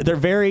oh. they're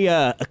very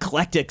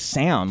eclectic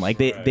sound. Like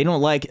they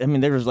don't like. I mean,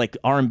 there's like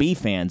R&B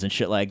fans and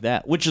shit like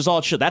that, which is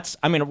all shit. That's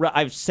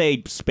I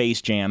say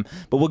Space Jam,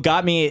 but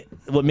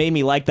what made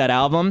me like that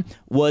album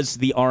was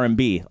the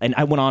R&B, and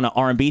I went on an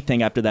R&B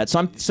thing after that.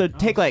 So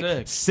take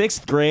like sick.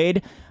 6th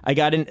grade. I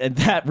got in.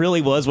 That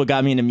really was what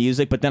got me into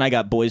music. But then I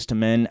got Boyz II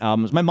Men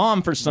albums. My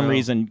mom, for some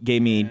reason,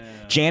 gave me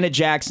Janet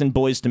Jackson,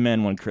 Boyz II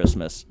Men one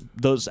Christmas.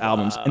 Those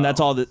albums, and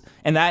that's all that.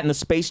 And that and the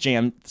Space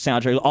Jam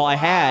soundtrack, all I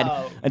had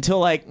until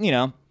like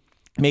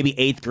maybe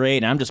 8th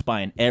grade. And I'm just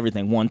buying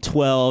everything.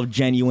 112,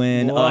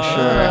 Genuine,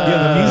 Usher.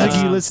 Yeah, the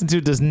music you listen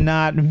to does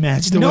not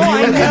match the No, way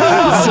I you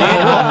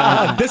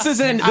know. This is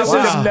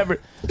never.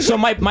 So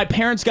my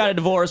parents got a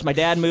divorce. My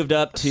dad moved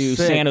up to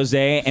San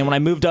Jose, and when I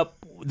moved up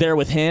there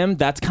with him,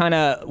 that's kind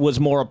of was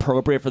more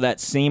appropriate for that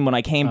scene. When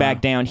I came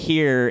back down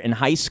here in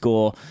high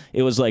school,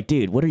 it was like,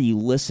 dude, what are you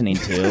listening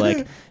to?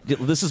 Like,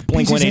 This is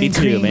Blink Peaches and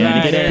 182, cream.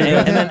 man.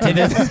 Right. And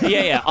then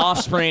yeah,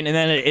 Offspring, and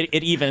then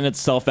it evened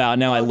itself out.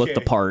 Now I look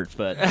the part,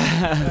 but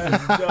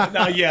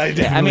no, yeah,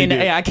 I I mean,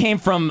 yeah, I came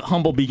from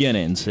humble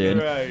beginnings, dude.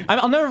 Right.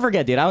 I'll never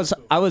forget, dude. I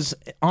was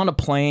on a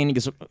plane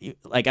because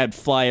like I'd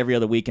fly every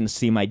other weekend to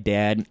see my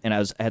dad, and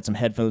I had some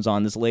headphones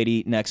on. This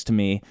lady next to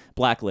me,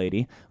 black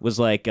lady, was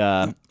like,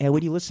 "Hey,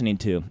 what are you listening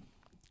to?"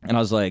 And I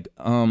was like,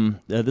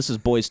 this is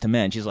Boys to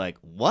Men. She's like,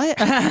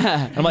 what?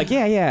 I'm like,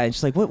 yeah. And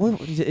she's like, what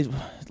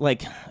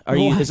like,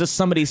 is this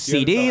somebody's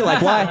CD?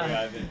 Like,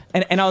 why?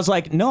 And I was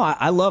like, no,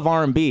 I love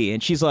R&B.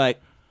 And she's like,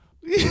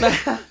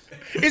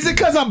 Is it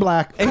because I'm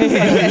black?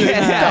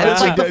 yeah.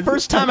 It's like the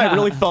first time I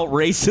really felt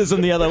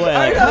racism the other way.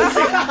 Like,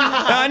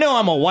 I know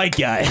I'm a white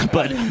guy,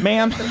 but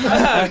ma'am,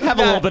 have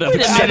a little bit of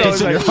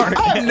acceptance in your heart.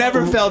 I've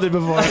never felt it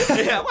before.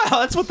 Yeah, wow,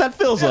 that's what that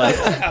feels like.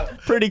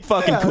 Pretty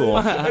fucking cool.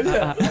 All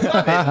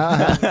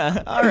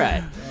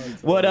right.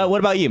 What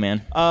about you,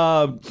 man?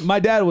 My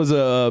dad was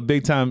a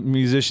big time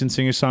musician,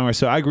 singer songwriter.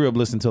 So I grew up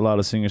listening to a lot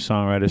of singer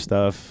songwriter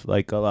stuff,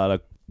 like a lot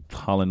of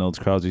Hall & Oates,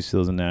 Crosby,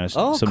 Stills and Nash,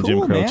 Oh, some cool,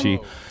 Jim Croce. man.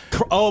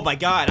 Oh my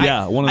God!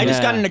 Yeah, one of I them.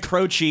 just got into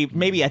Croce.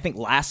 Maybe I think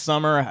last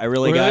summer. I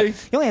really got. He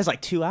only has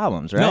like 2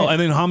 albums, right? No,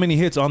 and then how many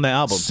hits on the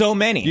album? So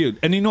many, dude.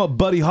 And you know what?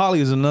 Buddy Holly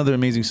is another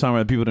amazing songwriter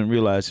that people didn't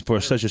realize for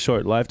such a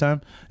short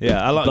lifetime.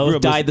 Yeah, I grew both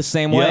up died the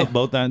same way. Yeah,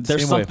 both died the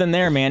There's same way. something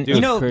there, man. Dude,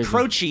 you know, crazy.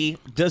 Croce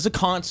does a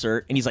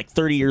concert and he's like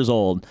 30 years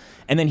old,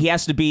 and then he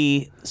has to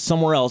be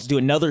somewhere else, do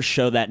another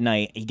show that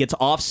night. He gets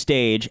off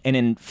stage, and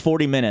in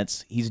 40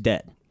 minutes, he's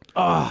dead.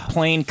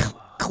 Plane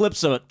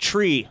clips a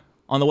tree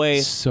on the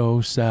way So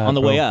sad. on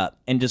the bro. way up,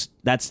 and just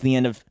that's the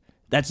end of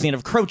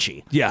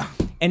Croce. Yeah.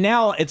 And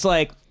now it's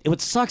like,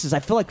 what sucks is I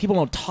feel like people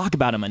don't talk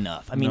about him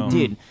enough. I mean,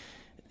 dude,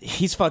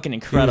 he's fucking He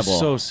was incredible.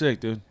 so sick,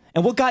 dude.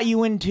 And what got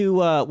you into,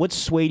 what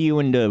swayed you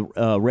into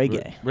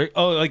reggae?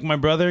 Oh, like my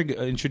brother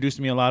introduced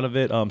me a lot of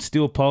it.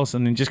 Steel Pulse,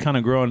 and then just kind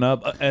of growing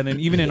up, and then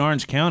even in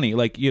Orange County,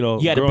 like you know,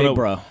 You had a growing big up-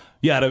 bro.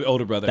 Yeah, I had an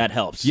older brother. That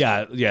helps.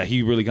 Yeah,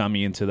 he really got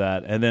me into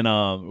that. And then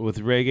with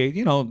reggae,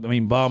 you know, I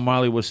mean, Bob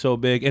Marley was so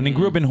big, and then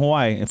grew up in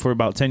Hawaii, and for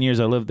about 10 years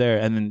I lived there,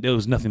 and then there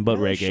was nothing but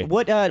reggae.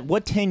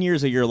 What 10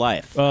 years of your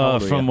life? How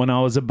old were From you? when I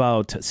was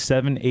about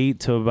 7, 8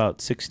 to about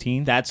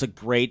 16. That's a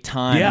great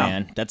time, Yeah.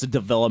 man. That's a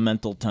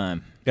developmental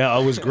time. Yeah,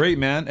 it was great,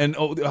 man. And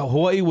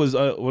Hawaii was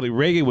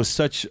reggae was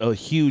such a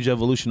huge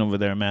evolution over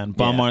there, man.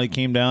 Bob Yeah. Marley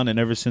came down, and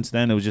ever since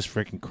then it was just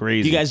freaking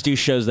crazy. Do you guys do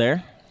shows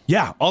there?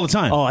 Yeah, all the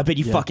time. Oh, I bet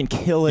you fucking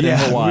kill it in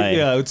Hawaii.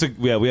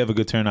 We have a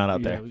good turnout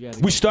out there. we gotta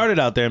We started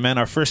out there, man.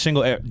 Our first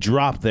single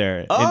dropped there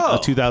in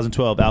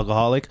 2012,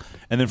 Alcoholic,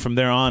 and then from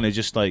there on, it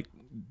just like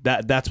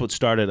that's what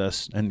started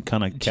us and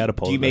kind of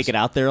catapulted. Do you make us. it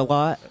out there a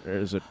lot, or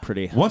is it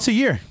pretty? Once a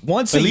year?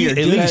 Once At a year, least-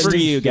 at good least. for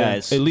you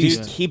guys. At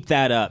least. Dude, keep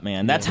that up,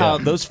 man. That's how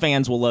those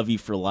fans will love you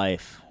for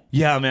life.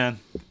 Yeah, man.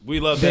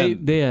 We love They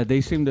that. they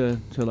seem to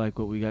like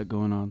what we got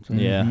going on. So.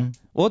 Yeah.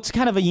 Well, it's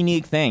kind of a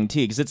unique thing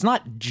too, because it's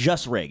not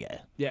just reggae.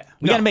 Yeah.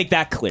 We got to make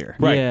that clear.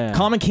 Right. Yeah.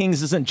 Common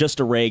Kings isn't just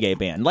a reggae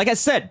band. Like I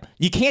said,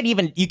 you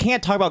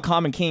can't talk about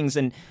Common Kings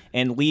and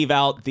leave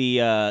out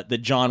the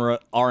genre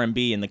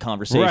R&B in the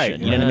conversation. Right.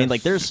 You know what I mean?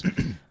 Like there's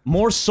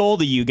more soul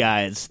to you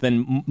guys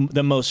than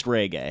the most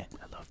reggae.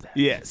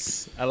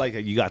 Yes, I like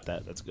it. You got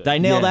that. That's good. Did I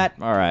nail Yeah. that?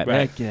 All right.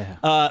 Heck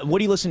yeah. What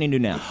are you listening to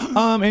now?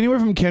 Anywhere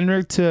from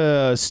Kendrick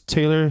to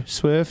Taylor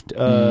Swift. T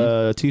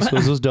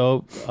Swizzle's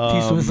dope.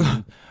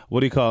 T-Swizzle. What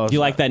do you call it? Do you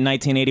like that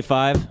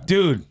 1985?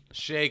 dude?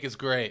 Shake is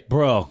great.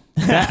 Bro,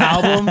 that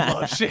album,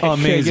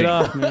 amazing, Shake it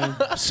off, man.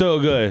 so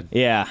good.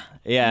 Yeah.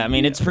 I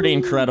mean, it's pretty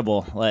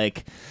incredible.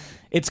 Like,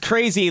 it's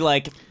crazy.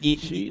 Like,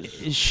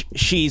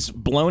 she's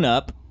blown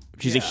up.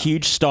 She's a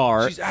huge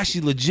star. She's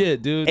actually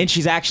legit, dude. And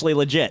she's actually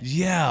legit.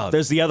 yeah,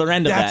 There's the other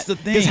end of That's that.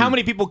 the thing. Because how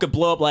many people could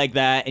blow up like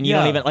that and you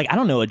don't Yeah. even, like, I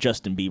don't know a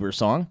Justin Bieber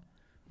song.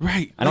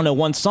 right. I don't know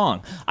one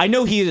song. I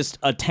know he is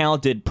a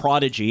talented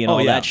prodigy and all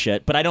yeah. that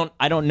shit, but I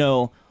don't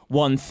know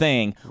one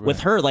thing.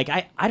 With her, like,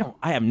 I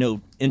have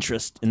no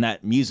interest in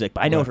that music,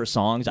 but I know her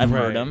songs. I've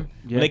heard Right. them.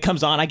 Yeah. When it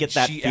comes on, I get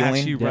that She feeling.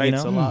 actually you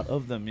writes know? a lot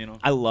of them, you know.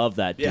 I love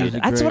that, dude. She's a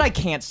That's what great- I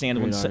can't stand.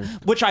 great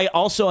artist. Which I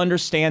also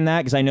understand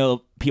that because I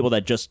know people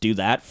that just do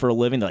that for a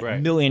living. They're like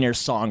Right. millionaire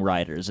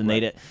songwriters, and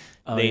yeah.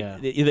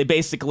 they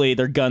basically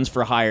they're guns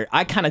for hire.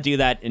 I kind of do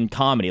that in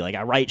comedy. Like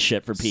I write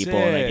shit for people,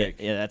 and I Sick.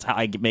 get that's how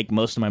I make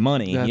most of my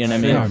money. You know what I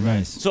That's mean? fair.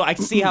 Nice. So I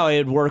can see how it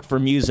would work for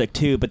music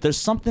too. But there's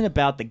something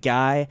about the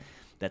guy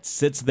that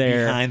sits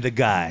there Behind the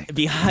guy.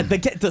 behind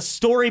the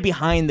story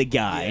behind the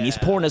guy, and he's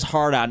pouring his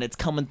heart out, and it's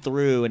coming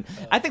through. And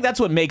I think that's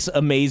what makes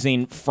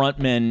amazing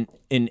frontmen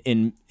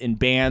in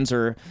bands,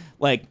 or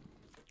like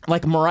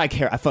Mariah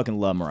Carey. I fucking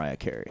love Mariah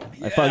Carey.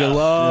 I fucking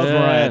love Yes.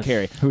 Mariah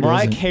Carey. Who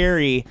Mariah doesn't?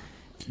 Carey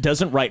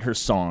doesn't write her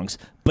songs,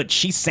 but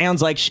she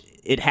sounds like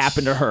it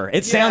happened to her.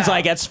 It sounds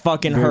like it's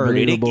fucking Very her, dude.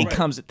 believable. It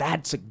comes.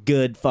 That's a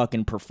good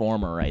fucking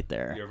performer right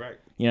there. You're right.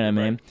 You know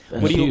what I mean?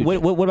 What do you?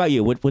 huge. What about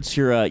you? What's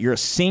your? You're a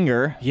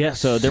singer. Yes.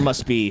 So there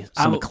must be some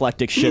I'm-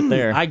 eclectic shit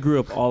there. I grew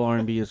up all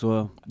R&B as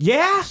well.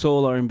 Yeah.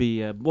 Soul R&B.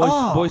 Yeah.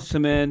 Boys to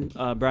Men,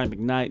 Brian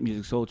McKnight,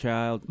 Music Soul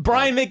Child.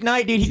 Brian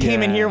McKnight, dude, he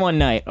came in Yeah. here one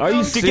night. Are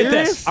you Dude, get this.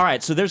 serious? All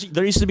right, so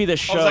there used to be this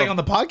show. I was like on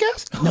the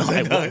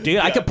podcast. Dude,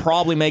 I could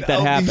probably make that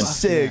happen.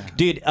 Sick.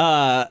 Dude,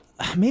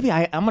 maybe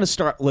I'm going to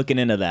start looking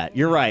into that.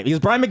 You're right. Because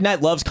Brian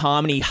McKnight loves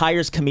comedy. He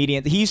hires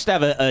comedians. He used to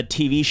have a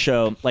TV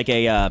show, like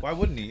a... Why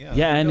wouldn't he?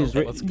 Yeah, and his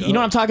you know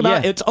what I'm talking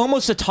about? Yeah. It's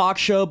almost a talk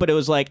show, but it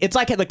was like... It's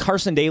like the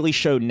Carson Daly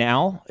show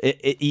now.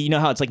 You know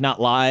how it's like not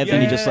live?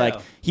 And he just like...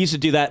 He used to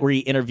do that where he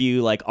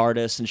interview like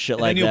artists and shit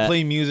And like then you'll that.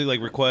 play music like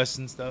requests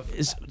and stuff.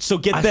 So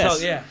get I this.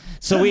 saw-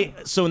 yeah.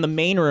 So in the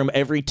main room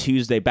every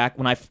Tuesday, back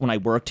when I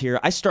worked here,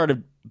 I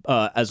started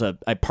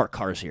I park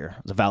cars here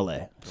as a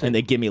valet, and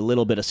they give me a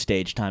little bit of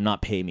stage time,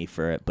 not pay me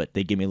for it, but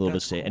they give me a little bit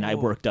of stage, and I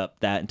worked up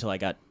that until I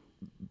got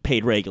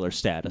paid regular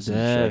status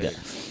and shit like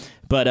that.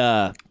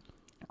 But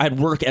I'd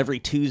work every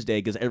Tuesday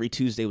because every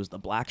Tuesday was the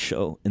black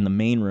show in the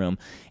main room,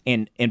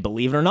 and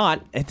believe it or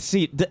not,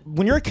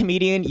 when you're a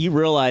comedian, you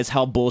realize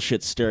how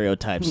bullshit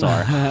stereotypes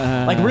are.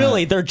 Like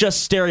really, they're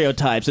just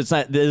stereotypes. It's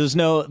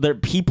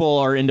not. People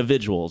are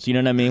individuals. You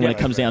know what I mean? When it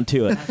comes down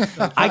to it,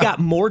 I got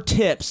more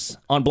tips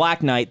on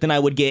Black Night than I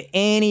would get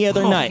any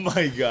other night. Oh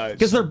my god.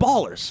 Because they're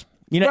ballers.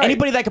 You know,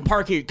 anybody that can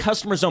park here,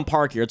 customers don't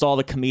park here. It's all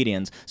the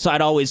comedians. So I'd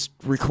always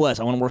request,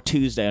 I want to work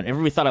Tuesday. And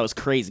everybody thought I was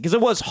crazy because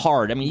it was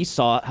hard. I mean, you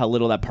saw how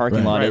little that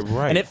parking lot is.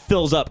 right. And it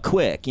fills up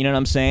quick. You know what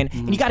I'm saying?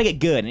 And you got to get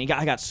good. And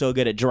I got so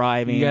good at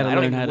driving. You gotta I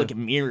don't learn even how look to- at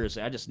mirrors.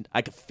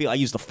 I could feel, I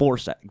use the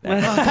force. But I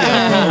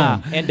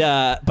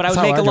would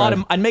how make I a lot drive.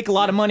 of, I'd make a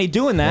lot of money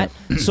doing that.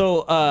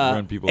 So,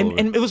 people over.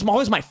 and it was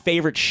always my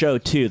favorite show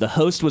too. The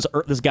host was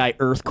this guy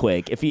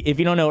Earthquake. If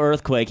you don't know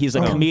Earthquake, he's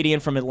a comedian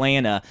from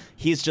Atlanta.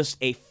 He's just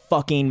a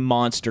fucking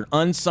monster,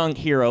 unsung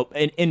hero.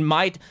 And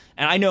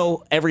I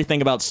know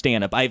everything about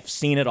stand-up. I've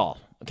seen it all.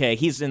 Okay,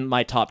 he's in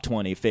my top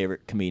 20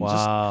 favorite comedians.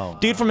 Wow.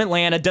 Dude from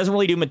Atlanta, doesn't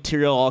really do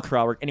material, all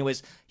crowd work.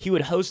 Anyways, he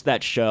would host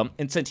that show,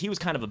 and since he was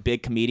kind of a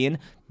big comedian,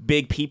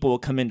 big people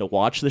would come in to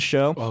watch the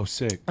show. Oh,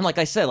 sick. And like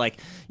I said,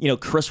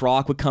 Chris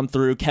Rock would come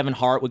through, Kevin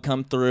Hart would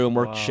come through and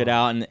work shit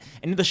out,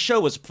 and the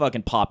show was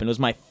fucking popping. It was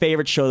my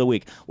favorite show of the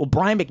week. Well,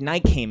 Brian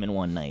McKnight came in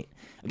one night,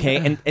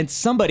 okay, and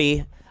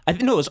somebody, I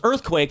think it was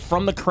Earthquake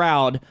from the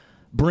crowd,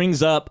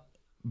 brings up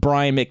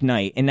Brian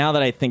McKnight, and now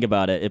that I think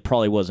about it, it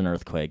probably was an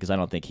Earthquake because I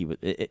don't think he would.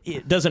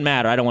 It doesn't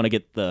matter. I don't want to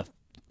get the.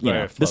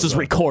 This is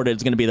recorded.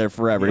 It's going to be there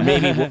forever.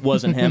 Maybe it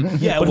wasn't him. But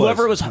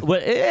whoever it was,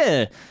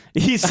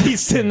 he's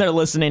sitting there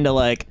listening to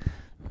like,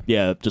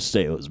 yeah, just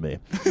say it was me.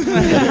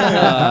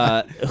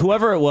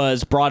 Whoever it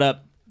was brought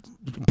up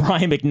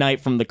Brian McKnight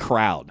from the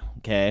crowd.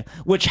 Okay,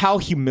 which how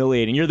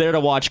humiliating. You're there to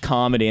watch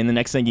comedy, and the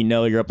next thing you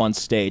know, you're up on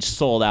stage,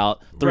 sold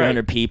out,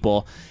 300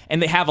 people,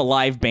 and they have a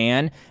live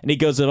band, and he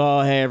goes, "Oh,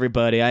 hey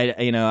everybody, I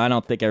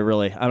don't think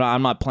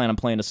I'm not planning on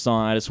playing a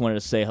song. I just wanted to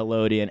say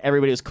hello to you." And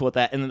everybody was cool with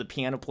that. And then the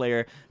piano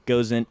player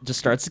goes in, just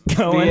starts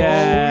going.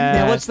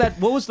 Yeah. What's that?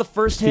 What was the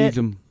first hit? Feeds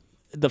 'em.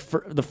 The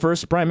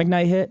first Brian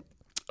McKnight hit?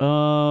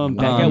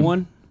 Back at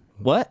one.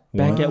 What?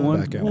 Back at one.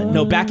 Back at one.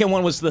 No, Back at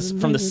One was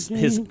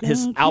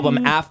his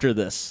album after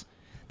this.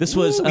 This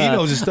was he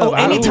knows his stuff.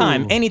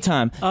 anytime.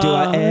 Do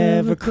I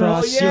ever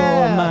cross your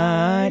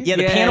mind? Yeah,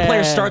 the piano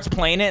player Yeah. starts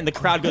playing it, and the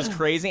crowd goes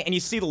crazy, and you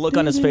see the look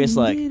on his face,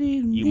 like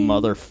you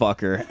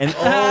motherfucker, and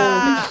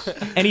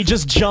and he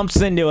just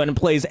jumps into it and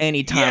plays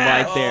anytime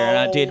right there. And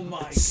I did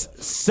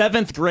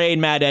seventh grade.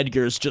 Matt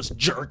Edgar's just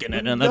jerking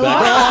it in the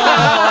back.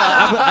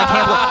 I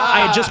can't believe I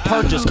had just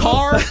parked his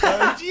car.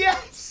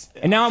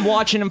 And now I'm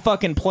watching him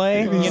fucking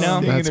play. You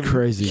know. That's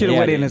crazy. Should have Yeah,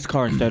 waited in dude. his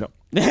car instead of.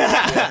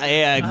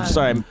 Yeah, I'm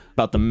sorry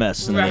about the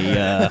mess. And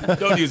the,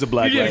 Don't use a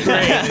black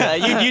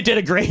light. you did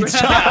a great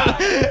job.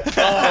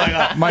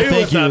 My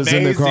thank you is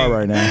in the car amazing.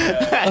 right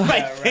now.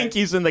 My thank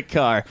you's in the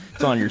car.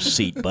 It's on your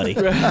seat, buddy.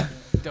 Don't use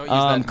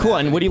that Cool.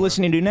 And what are you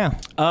listening to now?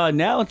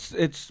 Now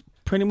it's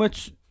pretty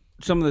much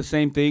some of the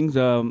same things.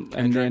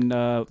 And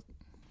then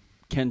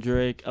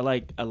Kendrick. I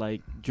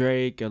like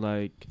Drake. I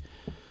like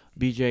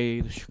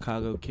BJ, the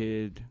Chicago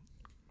Kid.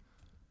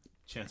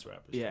 Chance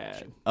rappers. Yeah.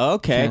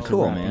 Okay, Chance the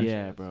cool, Rapper. man.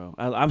 Yeah, bro.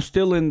 I'm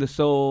still in the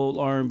soul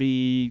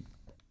R&B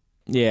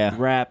Yeah.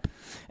 rap.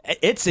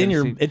 It's in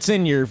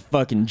your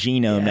fucking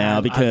genome Yeah,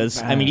 now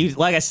because I mean, I- you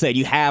like I said,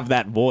 you have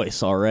that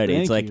voice already.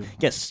 Thank It's like you.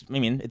 yes, I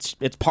mean, it's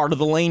part of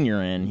the lane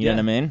you're in. You know Yeah. what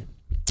I mean?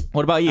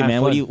 What about you, Have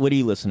man? fun. What are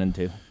you listening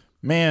to?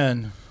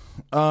 Man,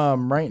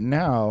 right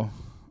now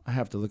I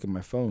have to look at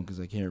my phone because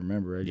I can't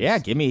remember. I just, Yeah,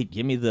 give me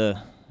the.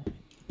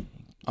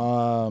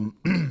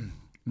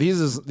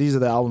 These are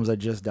the albums I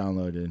just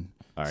downloaded.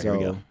 All right, here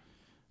we go.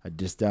 I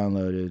just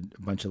downloaded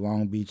a bunch of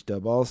Long Beach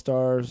Dub All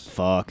Stars,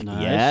 Fuck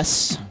Nice.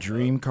 yes.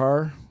 Dream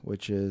Car,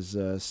 which is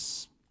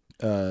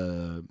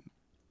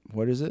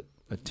what is it?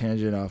 A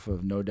tangent off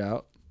of No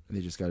Doubt.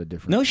 They just got a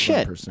different. No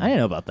shit. person. I didn't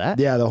know about that.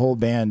 Yeah, the whole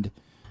band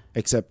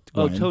except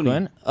Oh, Gwen. Tony.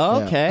 Gwen? Oh,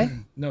 Yeah. okay.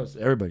 No, it's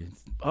everybody.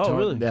 Oh,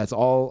 really? That's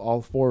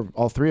all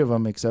three of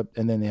them except,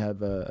 and then they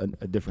have a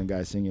different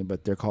guy singing,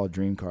 but they're called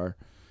Dream Car.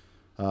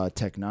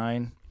 Tech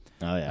 9.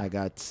 Oh yeah. I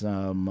got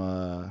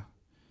some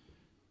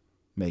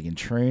Megan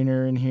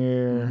Trainor in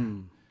here.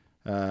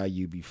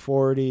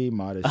 UB40,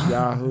 Modest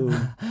Yahoo.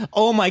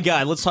 Oh my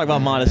God, let's talk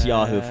about Modest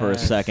Yahoo for a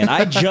second.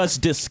 I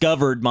just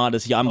discovered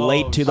Modest Yahoo. I'm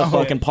late to the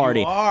fucking party.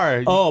 You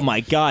are. Oh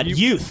my God,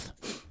 Youth.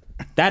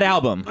 That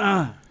album.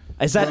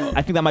 Is that?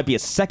 I think that might be a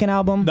second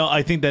album. No,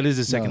 I think that is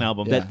his second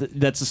album. yeah.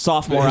 That's a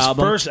sophomore His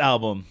album. first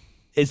album.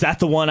 Is that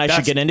the one I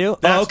should get into?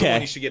 That's Oh, okay. the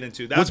one you should get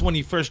into. That's when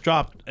he first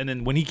dropped, and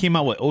then when he came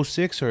out, what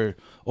 06 or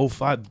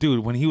 05, dude.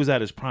 When he was at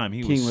his prime,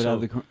 he King was without so.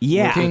 the crown.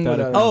 Yeah. King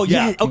Without- Oh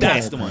yeah. Yeah, Okay.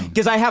 that's the one.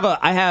 Because I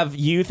have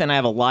Youth and I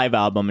have a live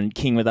album and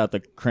King Without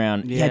the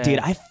Crown. Yeah, Yeah. dude,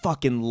 I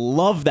fucking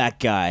love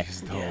that guy.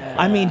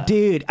 I mean,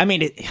 dude. I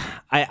mean,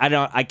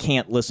 I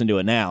can't listen to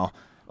it now.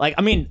 Like,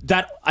 I mean,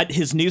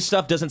 his new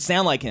stuff doesn't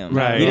sound like him.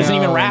 Right. He doesn't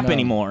No, even rap no.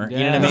 anymore. You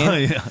know Yeah. what I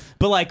mean? Yeah.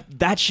 But like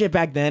that shit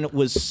back then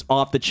was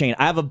off the chain.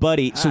 I have a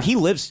buddy, so he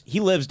lives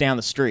down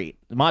the street.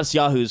 Modest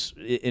Yahoo's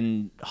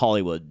in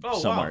Hollywood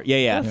somewhere. wow.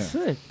 Yeah.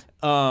 Sick.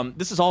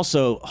 This is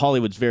also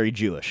Hollywood's very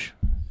Jewish.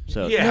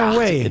 So Yeah. No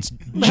way. It's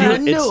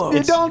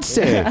You don't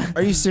say.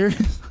 Are you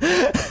serious?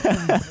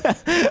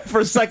 For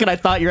a second, I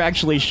thought you're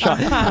actually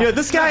shocked.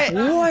 This guy,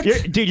 what?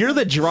 Dude, you're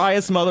the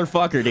driest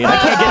motherfucker, dude.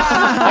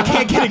 I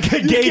can't get a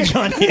good gauge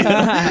on you.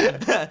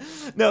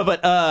 No,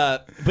 but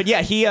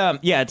yeah,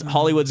 it's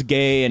Hollywood's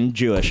gay and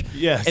Jewish.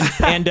 Yes.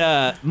 and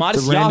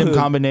Modest It's a random Yahoo,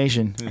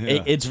 combination.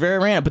 it's very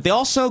random, but they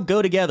also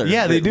go together.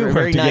 Yeah, they do very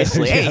work together.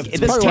 nicely. Yeah. Hey, It's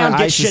this Probably town why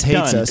gets ISIS shit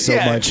hates done. us so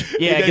much.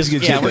 Yeah, You guys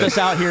get shit we're done. just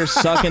out here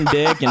sucking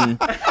dick, and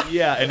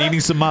Yeah, and eating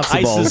some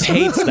matzo balls. ISIS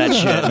hates that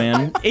shit,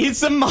 man. Eat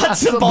some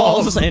matzo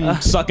balls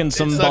and sucking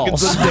some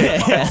balls.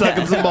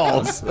 Sucking some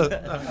balls.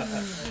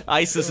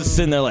 ISIS is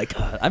sitting there like,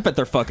 I bet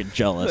they're fucking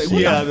jealous.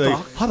 Yeah,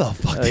 like, how the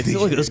fuck Like, did he?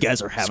 look at those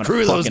guys are having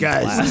Screw a those fucking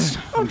guys.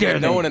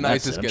 blast. No one in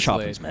That's ISIS it, gets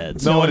chopping laid. some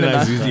heads. No one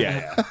knows.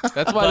 Yeah.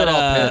 That's why But, they're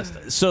all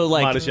pissed. so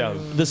like Modest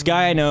Yahoo. this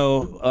guy I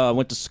know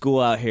went to school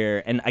out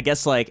here, and I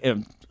guess like God,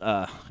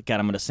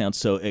 I'm gonna sound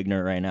so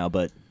ignorant right now,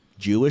 but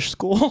Jewish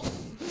school.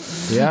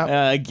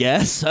 Yeah. I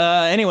guess.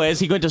 Anyways,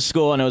 he went to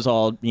school and it was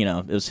all,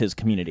 it was his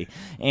community.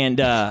 And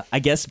I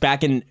guess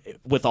back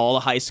with all the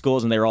high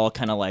schools, and they were all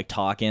kind of like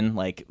talking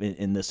like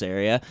in this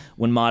area,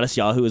 when Modest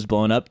Yahoo was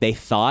blowing up, they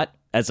thought,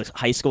 as a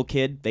high school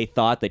kid, they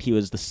thought that he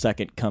was the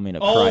second coming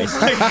of Christ.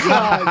 my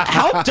God.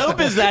 How dope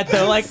is that,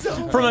 though? Like,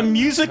 from a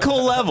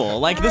musical level.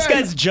 Like, this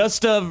guy's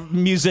just a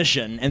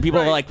musician, and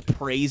people are, like,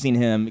 praising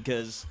him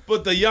because...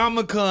 But the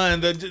yarmulke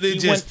and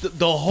went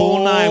the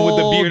whole nine with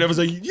the full- beard, I was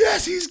like,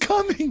 yes, he's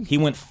coming. He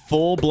went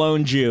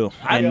full-blown Jew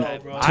and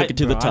took it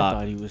to the I top.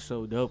 thought he was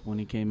so dope when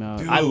he came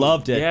out. I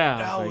loved it. Yeah.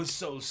 That like, was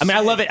so I mean,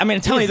 I love sick. it. I mean,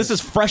 I'm telling you, this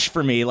is fresh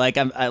for me. Like,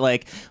 I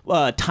like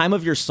 "Time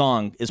of Your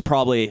Song" is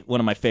probably one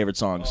of my favorite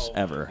songs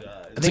ever.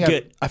 I It's a think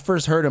good. I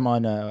first heard him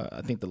on,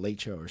 I think, The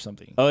Late Show or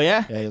something. Oh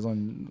yeah. Yeah, he was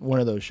on one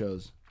of those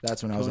shows.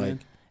 That's when I was like,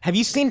 Have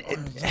you seen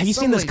this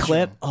Some Late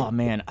clip? Show. Oh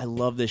man, I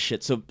love this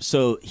shit.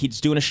 So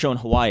he's doing a show in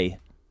Hawaii,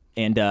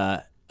 and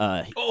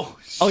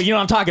you know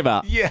what I'm talking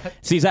about? Yeah.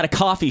 So he's at a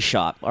coffee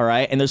shop, all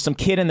right, and there's some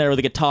kid in there with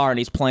a guitar, and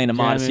he's playing a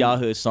Modest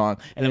Jamming. Yahoo song,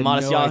 and then had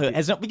Modest no Yahoo idea.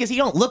 has no, because he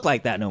don't look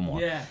like that no more.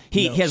 Yeah.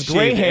 He has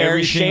gray Shaved hair, he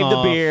everything shaved the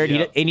off, beard,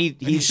 yeah. and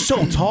he's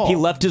so tall. He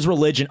left his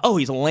religion. Oh,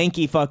 he's a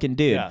lanky fucking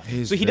dude. Yeah.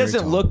 He's So he very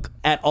doesn't tall. look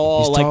at all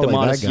He's like tall the like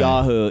that Modest guy.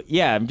 Yahoo.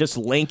 Yeah, I'm just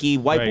lanky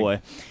white Right.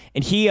 boy,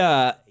 and he's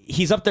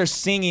up there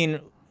singing.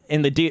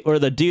 And the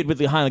dude with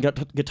behind the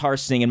guitar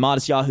singing,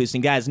 Modest Yahoo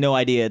singing, guy has no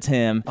idea it's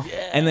him.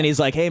 And then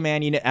he's like, hey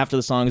man, after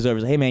the song is over,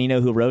 he's like, hey man, you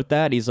know who wrote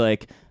that? He's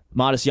like,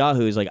 Modest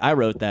Yahoo. He's like, I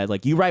wrote that.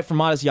 Like, you write for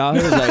Modest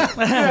Yahoo? He's like,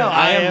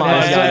 I am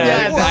Modest Yahoo.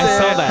 Modest Like, I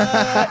Yahoo. saw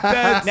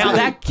that. Now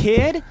that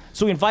kid,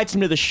 so he invites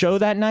him to the show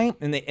that night,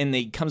 and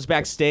he comes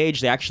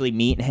backstage. They actually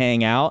meet and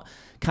hang out,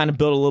 kind of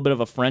build a little bit of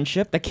a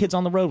friendship. That kid's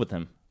on the road with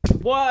him.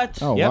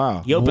 What? oh, Yep.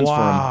 wow. He opens for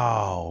him.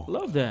 Wow.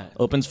 Love that.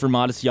 Opens for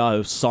Modest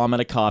Yahoo. Saw him at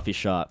a coffee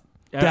shop.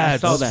 Yeah, I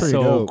saw that. pretty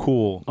so dope.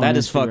 cool. That on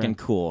is Instagram. fucking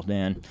cool,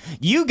 man.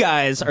 You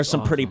guys are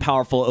some pretty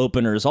powerful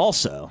openers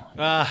also.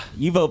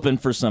 You've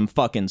opened for some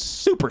fucking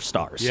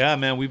superstars. Yeah,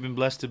 man, we've been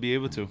blessed to be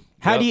able to.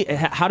 How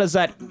Yep. how does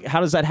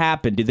that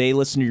happen? Do they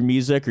listen to your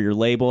music, or your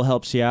label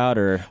helps you out,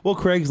 or Well,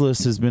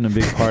 Craigslist has been a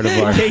big part of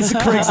our. Case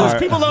of Craigslist?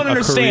 People don't our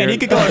understand. career. You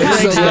could go on So,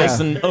 Craigslist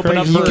yeah. and open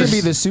up You for can be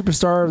the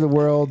superstar of the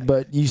world,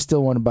 but you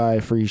still want to buy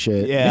free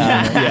shit.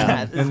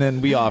 Yeah, and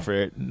then we offer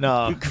it.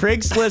 No,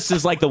 Craigslist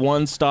is like the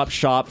one-stop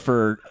shop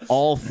for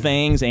all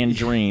things and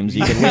dreams.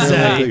 You can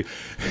literally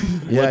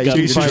Yeah, Look you up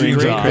can the find dream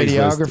great job.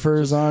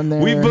 videographers on there.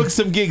 we booked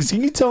some gigs.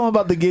 Can you tell them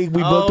about the gig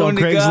we booked Oh on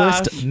my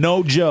Craigslist? gosh.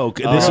 No joke.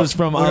 This was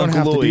from We don't Uncle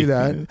have to Louie. do that.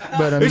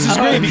 But I This mean, is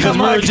great because Come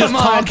we on, were just come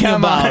on, talking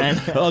come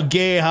about a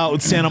gay house in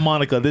Santa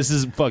Monica. This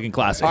is fucking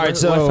classic. all right,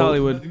 so West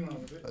Hollywood.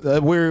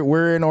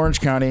 we're in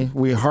Orange County.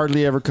 We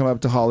hardly ever come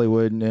up to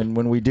Hollywood, and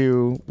when we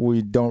do,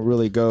 we don't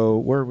really go.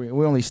 We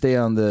only stay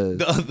on the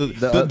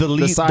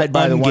side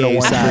by the ungay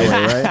 101 side.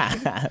 freeway,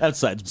 right? that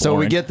side's boring. So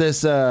we get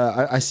this.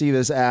 I see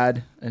this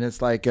ad, and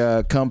it's like,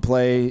 "Come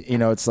play." You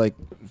know, it's like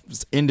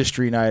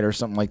industry night or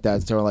something like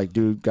that. So we're like,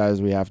 "Dude,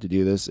 guys, we have to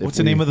do this." What's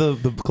the name of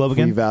the club We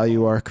again?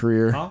 value our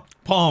career.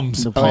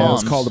 Palms. The Oh, yeah, it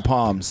was Palms. called the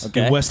Palms.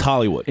 Okay. In West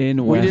Hollywood.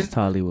 In We West didn't-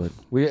 Hollywood.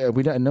 We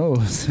didn't know it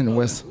was in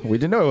West. We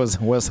didn't know it was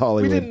West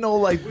Hollywood. We didn't know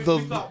like the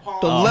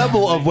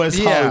level of West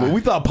Yeah. Hollywood.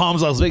 We thought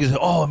Palms, Las Vegas.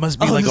 Oh, it must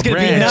be like it's a gonna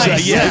be branch. nice.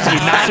 Like, yeah, it's gonna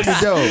be nice.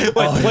 It's dope.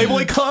 What,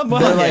 Playboy Club?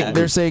 They're like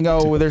they're saying,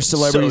 oh, well, there's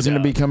celebrities So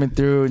going to be down. coming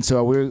through, and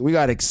so we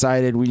got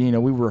excited.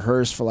 We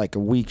rehearsed for like a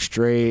week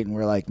straight, and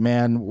we're like,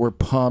 man, we're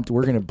pumped.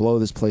 We're gonna blow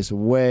this place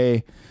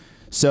away.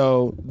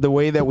 So the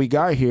way that we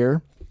got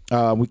here,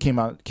 we came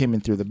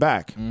in through the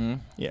back.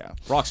 Yeah,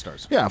 rock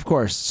stars. yeah, of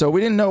course. So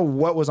we didn't know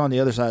what was on the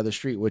other side of the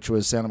street, which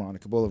was Santa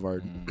Monica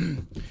Boulevard.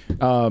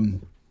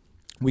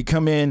 We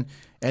come in,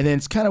 and then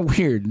it's kind of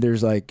weird.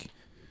 There's like.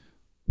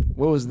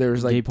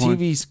 There's like Gay porn.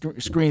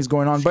 TV screens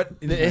going on, but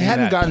it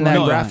hadn't gotten that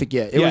No. graphic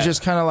yet. It was Yeah.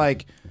 just kind of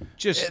like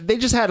Just they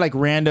just had like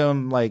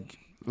random like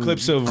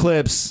clips of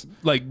clips.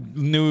 like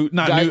new,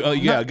 not Guy-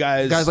 new. not-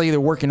 Guys. Guys like either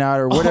working out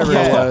or whatever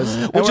yeah. it was,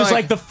 And Which we're is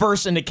like the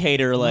first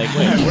indicator, like,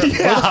 wait,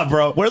 yeah,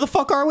 bro. where the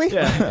fuck are we?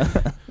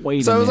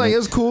 Wait so a it was like minute. it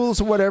was cool.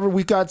 So whatever,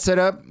 we got set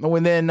up.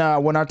 And then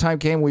when our time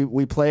came,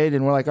 we played,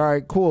 and we're like, all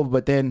right, cool.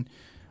 But then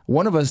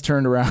one of us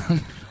turned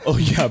around Oh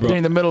yeah, bro.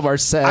 during the middle of our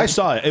set. I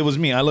saw it. It was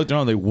me. I looked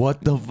around like,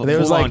 what the fuck? There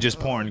was Full on like- just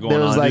porn going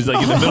there was on. like- Just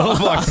like in the middle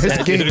of our There's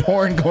set, gay dude.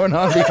 porn going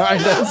on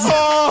behind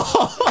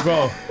us.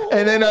 Bro.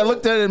 And then I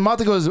looked at it, and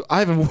Mata goes,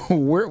 "Ivan,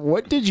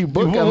 what did you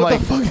book?" What I'm the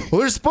like, fuck? "Well,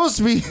 there's supposed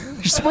to be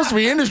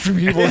industry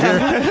people here."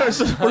 We're I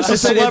some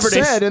said it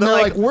celebrities. said, and they're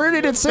like, "Where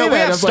did it say no, we that?"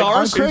 have I was like,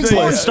 "On stars. Craigslist."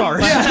 Porn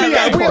stars.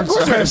 Yeah, we of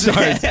course have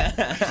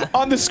stars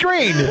on the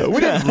screen. We're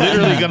not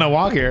literally gonna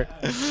walk here.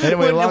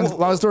 Anyway,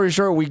 long story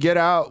short, we get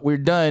out, we're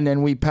done,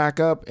 and we pack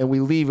up and we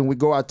leave, and we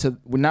go out to.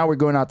 Now we're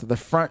going out to the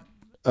front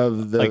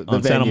of the Like the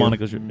on Santa venue.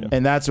 Monica Strip. Yeah.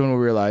 And that's when we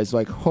realized,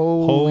 like,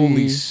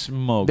 Holy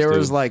smokes! there dude.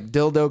 was like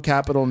dildo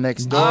capital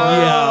next door.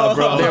 yeah,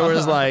 bro. There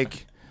was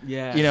like,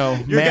 Yeah.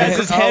 your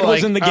guys' head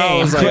was in the game.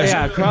 Was like,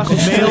 yeah, across the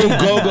male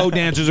go-go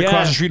dancers Yeah.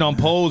 across the street on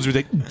poles. We're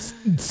like,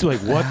 it's like,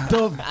 what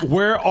the?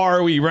 Where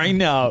are we right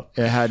now?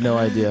 I had no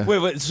idea. Wait,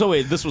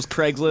 this was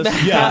Craigslist?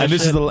 Yeah, and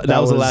this is that was the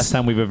was- last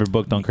time we've ever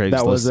booked on Craigslist.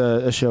 That was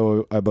a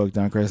show I booked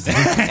on Craigslist.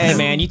 Hey,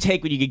 man, you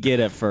take what you could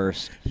get at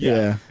first.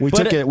 Yeah, we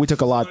But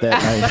took a lot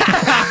that night.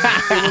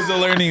 it was a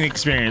learning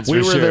experience. We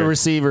for were sure. the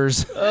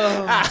receivers.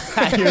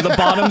 You're the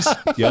bottoms.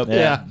 Yep.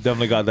 Yeah.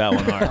 Definitely got that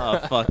one hard.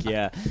 Oh, fuck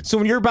yeah. So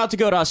when you're about to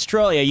go to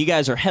Australia, you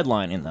guys are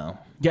headlining, though.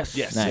 Yes.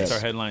 Yes, Nice. it's our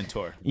headline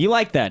tour. You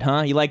like that,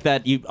 huh? You like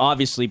that? You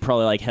obviously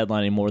probably like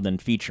headlining more than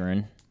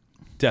featuring.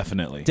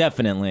 Definitely.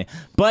 Definitely.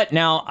 But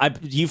now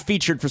you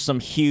featured for some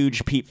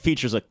huge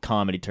features a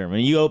comedy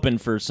tournament. You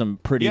opened for some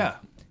pretty Yeah.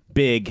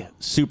 big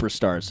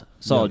superstars.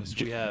 So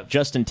we have-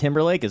 Justin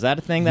Timberlake, is that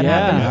a thing that Yeah.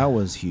 happened? That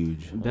was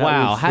huge.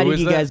 Wow. How who did is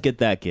you that? guys get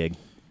that gig?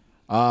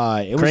 It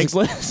was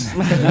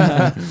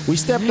Craigslist? we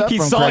stepped up He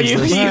from saw you.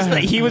 Craigslist.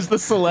 He was the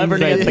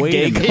celebrity He's at like, the wait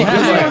a gig. minute.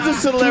 He was a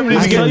celebrity.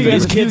 These gig.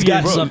 guys- kids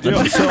got something.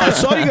 Yo, so I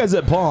saw you guys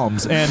at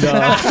Palms, and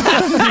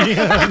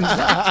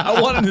I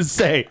wanted to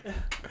say,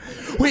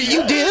 Wait,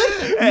 you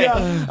did? Hey,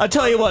 I'll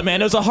tell you what,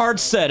 man. It was a hard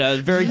set.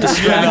 Very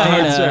distracting.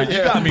 hard set. You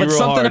got me but real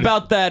something hard.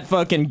 about that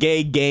fucking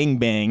gay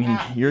gangbang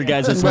and your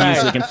guys' Right.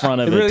 music in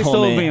front of It it, really told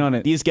sold me, me on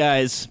it. These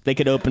guys, they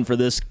could open for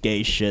this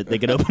gay shit. They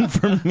could open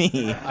for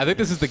me. I think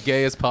this is the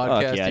gayest Fuck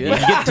podcast yeah.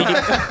 yet. Did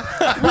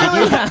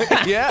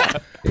you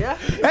Yeah.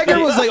 Edgar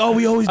was like, "Oh,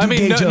 we always do I mean,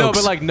 gay no, jokes."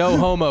 but like no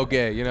homo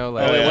gay, you know?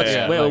 Like,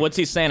 wait, what's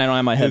he saying? I don't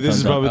have my headphones This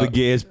is probably on. the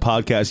gayest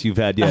podcast you've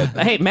had yet.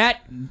 Hey,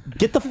 Matt,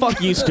 get the fuck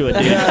used to it,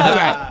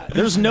 dude.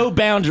 There's no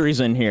boundaries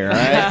in here, all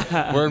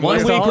right? We're in One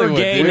West week we're Hollywood.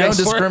 gay, dude. We don't next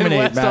discriminate, We're in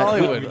West Matt.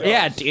 Hollywood.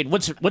 Yeah, dude,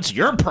 what's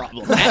your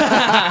problem,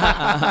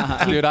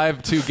 Matt? Dude, I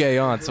have 2 gay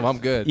aunts, so I'm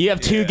good. You have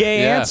two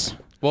gay Yeah. aunts?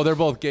 Well, they're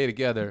both gay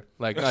together.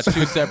 Like, not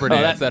 2 separate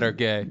aunts that are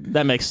gay.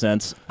 That makes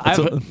sense. I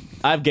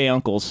have gay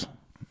uncles.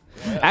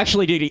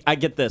 Actually, dude, I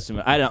get this.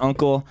 I had an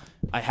uncle.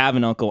 I have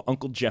an uncle,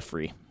 Uncle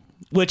Jeffrey,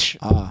 which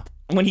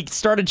when he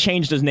started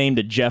changed his name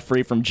to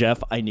Jeffrey from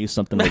Jeff, I knew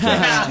something was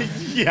up.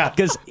 Yeah.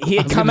 Because he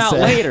had come out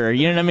later.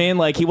 You know what I mean?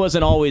 Like he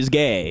wasn't always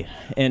gay.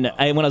 And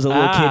when I was a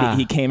little kid,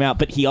 he came out,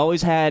 but he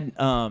always had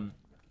whatever.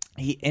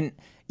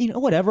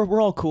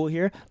 We're all cool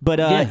here,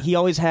 but he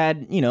always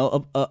had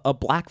a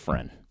black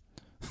friend.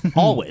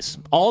 Always.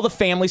 All the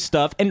family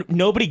stuff, and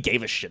nobody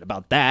gave a shit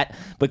about that.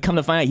 But come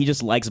to find out, he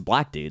just likes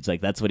black dudes. Like,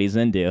 that's what he's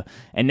into.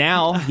 And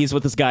now he's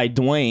with this guy,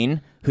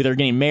 Dwayne, who they're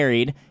getting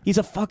married. He's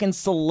a fucking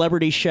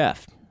celebrity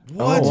chef.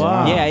 What? Oh,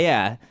 wow. Yeah,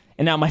 yeah.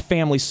 And now my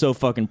family's so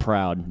fucking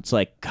proud. It's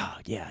like,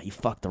 God, yeah, you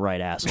fucked the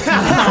right asshole.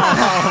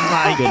 Oh,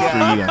 my Good for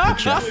you, Uncle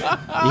Jeff.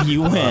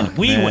 You win.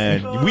 We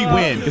win. We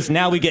win. Because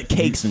now we get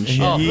cakes and shit.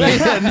 Now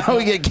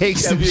we get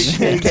cakes and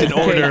shit. Cakes and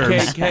hors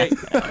d'oeuvres. Cake.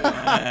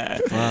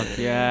 Fuck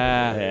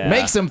yeah. Yeah.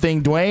 Make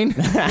something, Dwayne.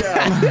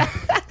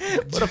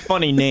 What a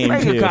funny name,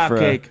 Make a too, for a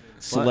cupcake.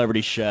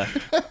 celebrity chef.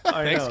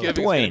 Thanksgiving's gonna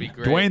be Dwayne.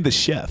 great. Dwayne the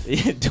chef.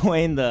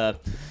 Dwayne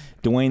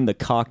the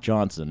Cock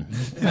Johnson.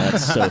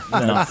 That's so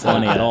not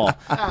funny at all.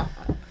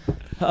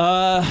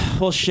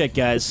 Well, shit,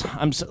 guys.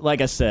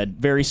 Like I said,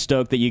 very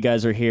stoked that you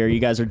guys are here. You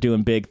guys are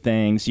doing big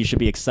things. You should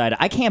be excited.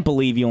 I can't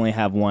believe you only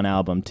have one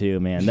album, too,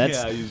 man.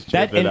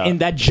 And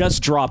that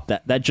just dropped.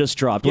 That just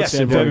dropped. Yes,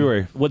 in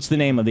February. What's the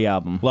name of the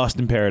album? Lost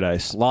in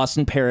Paradise. Lost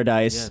in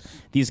Paradise. Yes.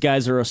 These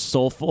guys are a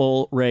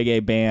soulful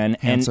reggae band,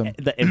 Handsome.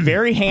 and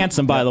very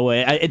handsome, by the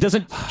way. It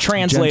doesn't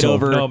translate Gentle.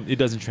 over. No, it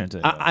doesn't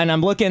translate. And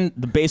I'm looking.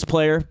 The bass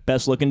player,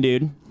 best looking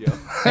dude.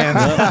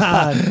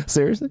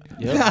 Seriously?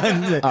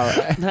 Yep. All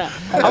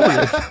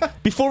right.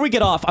 Before we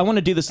get off, I want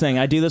to do this thing.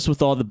 I do this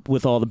with all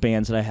the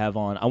bands that I have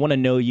on. I want to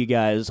know you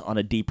guys on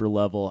a deeper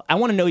level. I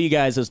want to know you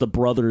guys as the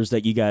brothers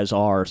that you guys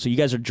are. So you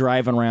guys are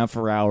driving around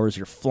for hours.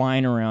 You're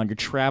flying around. You're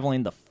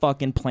traveling the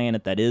fucking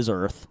planet that is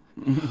Earth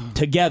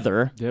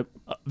together. Yep.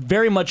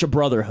 Very much a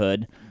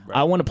brotherhood. Right.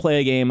 I want to play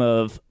a game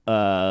of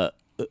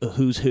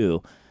who's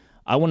who.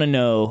 I want to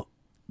know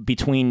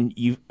between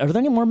you. Are there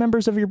any more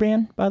members of your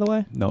band, by the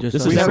way? No. Just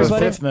This us. is We have a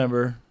everybody? fifth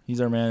member. He's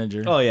our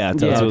manager. Oh yeah,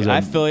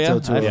 I feel you.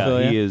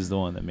 He is the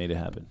one that made it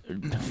happen.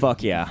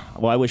 Fuck yeah.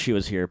 Well, I wish he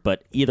was here,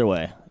 but either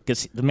way,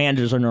 because the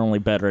managers are normally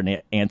better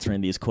in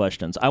answering these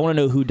questions. I want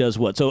to know who does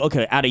what. So,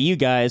 okay, out of you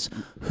guys,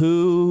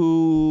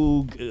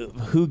 who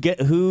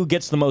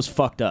gets the most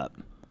fucked up?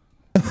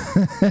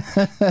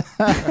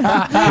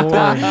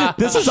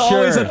 This is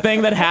always a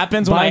thing that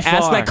happens when By I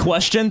ask far. that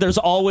question. There's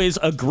always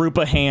a group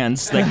of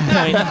hands that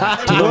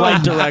point to the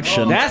right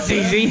direction. That's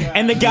easy.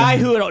 And the guy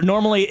who it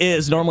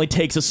normally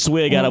takes a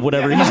swig out of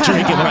whatever he's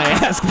drinking when I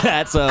ask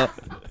that. So,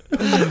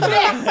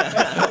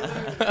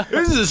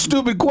 This is a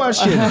stupid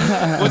question.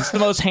 what's the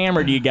most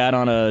hammered you got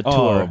on a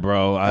tour? Oh,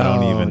 bro, I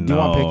don't even Do you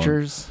know. want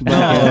pictures? No,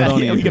 I don't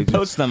Yeah, even we can think-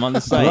 post them on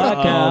the site.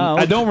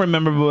 I don't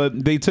remember,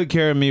 but they took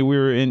care of me. We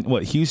were in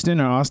Houston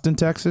or Austin,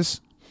 Texas,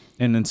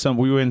 and then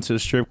we went to a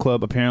strip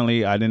club.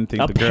 Apparently, I didn't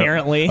think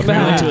Apparently, the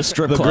girl, went to a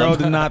strip the club. girl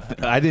did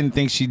not. I didn't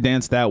think she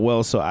danced that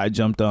well, so I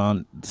jumped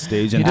on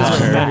stage and taught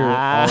doesn't her. remember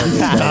all of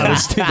this.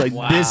 Honestly,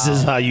 like this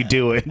is how you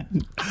do it.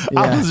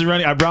 I Yeah. was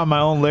running. I brought my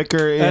own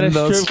liquor At in a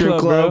the strip strip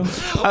club.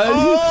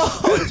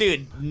 Oh,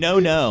 dude,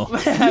 no.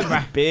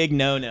 Big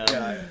no.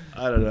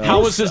 I don't know.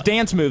 How was his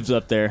dance moves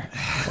up there?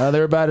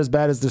 They're about as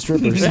bad as the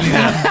strippers.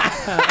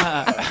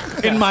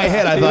 In my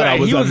head, I thought I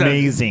was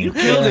amazing.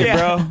 Killed it,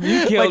 bro.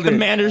 You killed Like the it.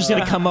 manager's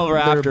gonna come over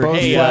They're after. both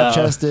Hey,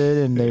 flat-chested,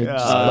 and they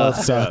just both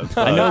suck.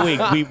 I know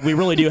we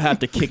really do have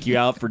to kick you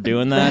out for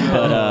doing that,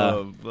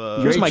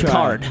 but here's my Great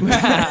try.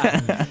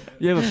 card.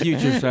 You have a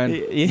future, son.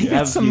 You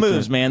got some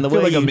moves, man. The I feel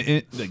way like I'm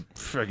you, like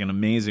freaking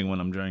amazing when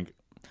I'm drunk.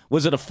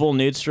 was it a full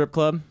nude strip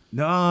club?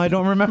 No, I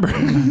don't remember.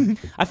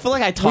 I feel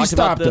like I We talked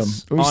about stopped him.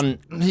 this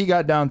on. He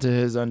got down to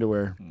his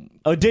underwear.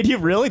 Oh, did you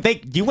really?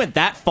 You went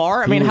that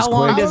far? I mean, was how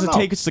long quick. does I it don't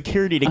know. take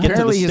security to get to the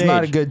Apparently, stage? he's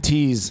not a good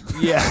tease.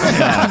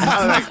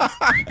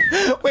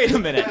 Wait a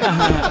minute.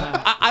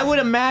 I would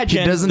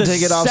imagine He doesn't the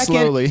take it off second-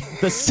 slowly.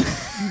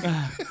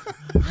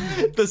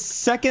 The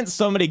second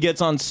somebody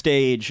gets on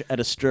stage at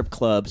a strip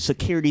club,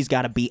 security's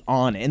got to be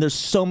on, and there's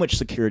so much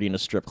security in a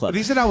strip club. But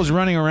he said I was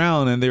running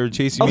around and they were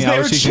chasing Oh, me. they I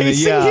were was chasing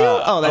chasing yeah.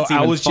 you? Oh, that's I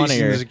even was chasing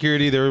funnier. the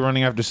security. They were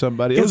running after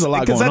somebody. It was a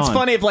lot going on. Because that's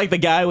funny if like the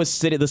guy was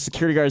sitting, the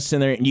security guard is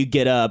sitting there, and you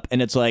get up,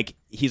 and it's like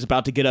he's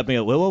about to get up, and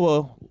you go,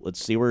 whoa,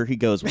 let's see where he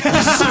goes. With this.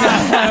 Wait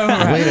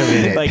a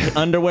minute. Like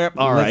underwear.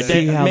 All right,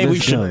 see how maybe we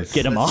this should goes.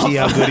 get him off. See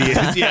how good he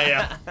is.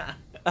 Yeah.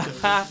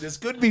 This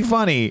could be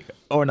funny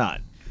or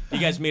not. You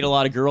guys meet a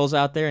lot of girls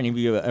out there. Any of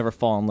you ever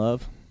fall in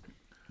love?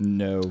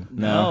 No.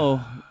 No.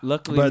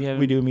 Luckily, But we haven't.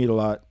 we do meet a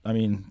lot. I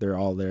mean, they're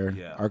all there.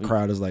 Yeah. Our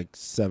crowd is like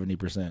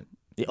 70%.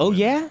 Oh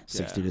yeah.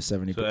 60 to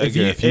 70%. So, if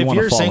Edgar, if you if wanna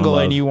you're fall in single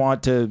love- and you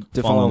want to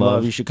fall in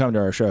love, you should come to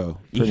our show.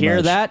 You pretty hear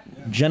much.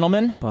 that,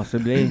 gentlemen?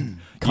 Possibly.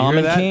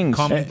 Common that? Kings.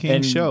 Common Kings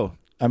And- show.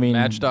 I mean,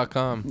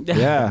 Match.com,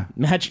 yeah.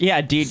 Match, yeah,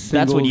 dude.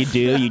 That's what you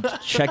do. You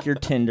check your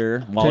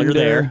Tinder while you're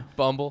there.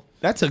 Bumble.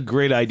 That's a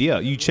great idea.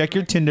 You check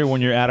your Tinder when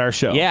you're at our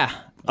show. Yeah.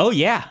 Oh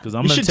yeah. 'Cause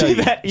I'm you gonna should tell do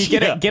you. that.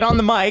 You get on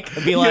the mic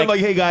and be You're like,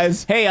 hey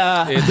guys. "Hey,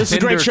 It's this is a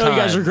great Tinder show. You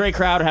guys time. are a great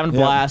crowd, having a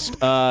blast.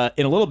 In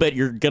a little bit,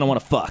 you're gonna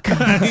want to fuck.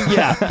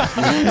 Yeah.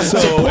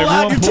 So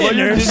out your everyone pull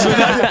your Tinders.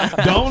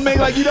 Tinder. Don't make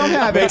like you don't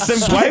have it. some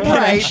Swipe good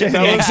right. connections.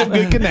 Make Yeah. some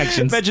good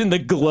connections. Imagine the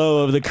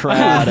glow of the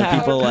crowd of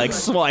people like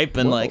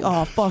swiping, like,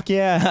 oh fuck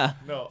yeah.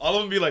 No, all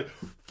of them be like,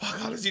 fuck,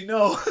 how does he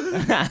know?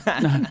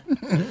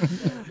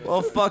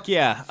 Well, fuck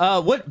yeah.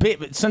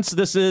 Since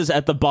this is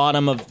at the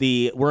bottom of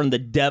we're in the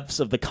depths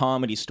of the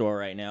Comedy Store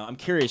right now. I'm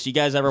curious. You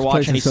guys ever watch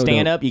place any is so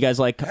stand up? You guys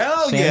like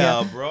Hell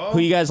stand-up? yeah, bro. Who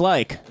you guys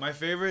like? My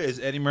favorite is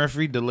Eddie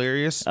Murphy,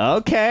 Delirious.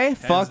 Okay, Hands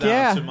fuck down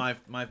yeah. To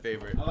my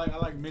favorite. I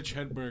like Mitch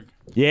Hedberg.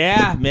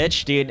 Yeah,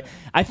 Mitch, dude.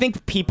 I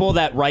think people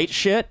that write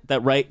shit,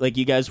 like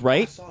you guys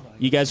write,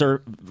 you guys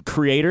are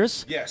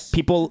creators. Yes.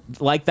 People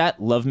like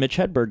that love Mitch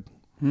Hedberg.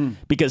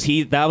 Because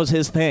that was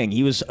his thing.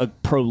 He was a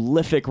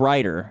prolific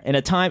writer. In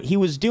a time, he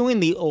was doing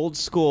the old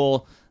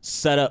school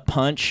setup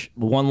punch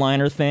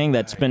one-liner thing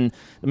that's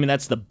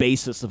that's the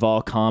basis of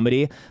all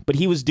comedy. But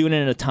he was doing it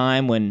in a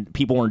time when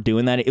people weren't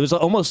doing that. It was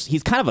almost,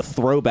 he's kind of a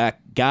throwback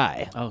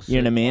guy. Oh, you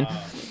know what I mean?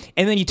 Wow.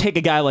 And then you take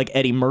a guy like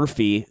Eddie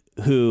Murphy,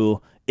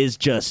 who is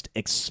just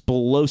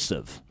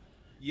explosive.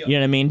 You know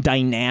what I mean?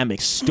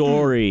 Dynamic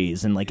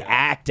stories and like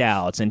act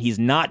outs, and he's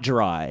not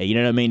dry. You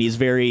know what I mean? He's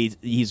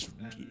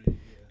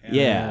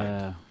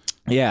yeah.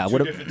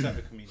 What different type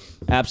of comedian.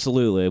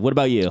 absolutely. What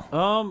about you?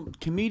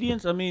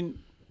 Comedians. I mean,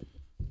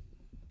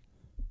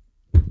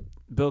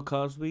 Bill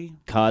Cosby.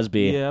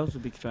 Cosby. Yeah, I was a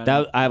big fan.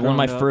 That one of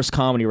my growing up. first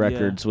comedy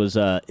records was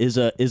is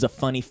a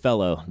funny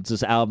fellow. It's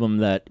this album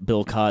that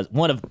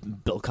one of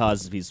Bill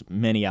Cosby's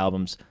many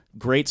albums.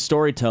 Great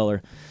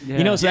storyteller. Yeah.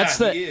 You know,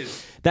 so he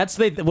is. that's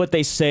what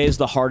they say is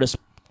the hardest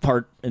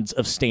part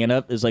of stand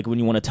up is like when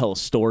you want to tell a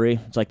story.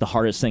 It's like the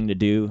hardest thing to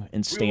do in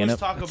We stand always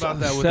up. talk about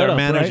that with Setup, our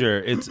right?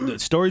 manager.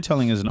 It's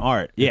storytelling is an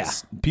art. Yeah.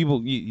 It's,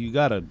 people, you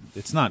gotta.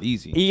 It's not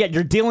easy.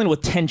 You're dealing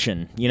with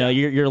tension. You know,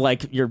 you're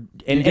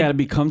You got to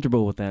be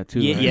comfortable with that too.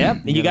 right? yeah,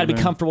 and you got to be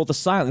learn. comfortable with the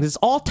silence. It's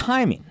all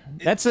timing.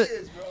 That's it.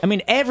 I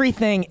mean,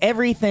 everything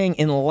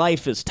in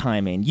life is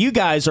timing. You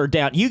guys are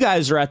down. You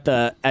guys are at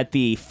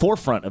the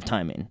forefront of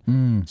timing,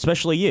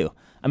 especially you.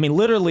 I mean,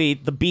 literally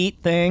the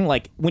beat thing.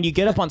 Like when you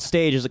get up on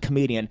stage as a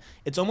comedian,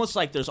 it's almost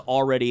like there's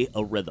already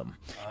a rhythm,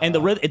 and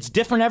the rhythm it's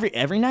different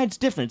every night. It's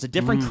different. It's a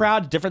different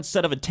crowd, different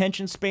set of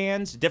attention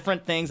spans,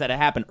 different things that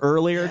happen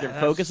earlier,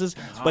 different focuses.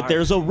 But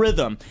there's a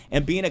rhythm,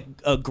 and being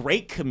a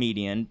great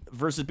comedian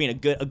versus being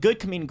a good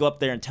comedian, go up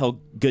there and tell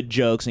good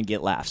jokes and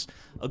get laughs.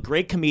 A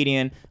great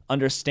comedian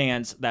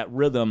understands that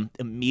rhythm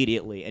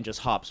immediately and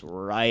just hops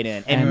right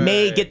in, and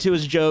may get to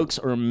his jokes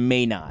or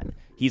may not.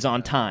 He's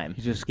on time.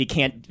 He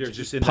can't. You're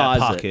just in that pause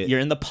pocket. It. You're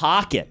in the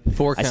pocket.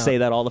 Four I count. say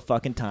that all the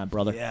fucking time,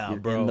 brother. Yeah, You're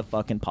bro. in the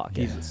fucking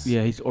pocket.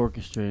 Yeah, he's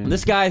orchestrating.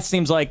 This guy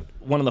seems like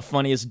one of the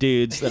funniest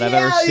dudes that I've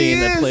ever seen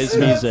that plays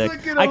music.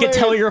 I could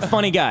tell you're a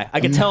funny guy. I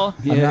could tell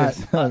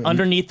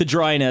underneath the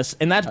dryness,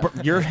 and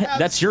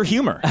that's your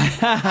humor.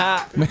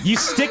 You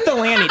stick the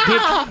landing,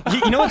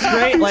 dude. You know what's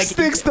great? Like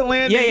Sticks the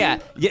landing. Yeah.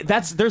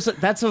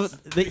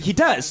 He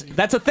does.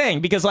 That's a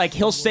thing because like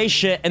he'll say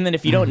shit, and then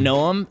if you don't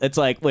know him, it's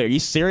like, wait, are you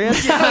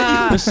serious?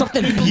 There's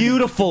something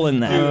beautiful in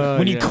that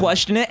when you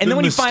question it, and then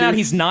when you find out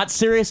he's not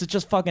serious, it's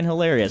just fucking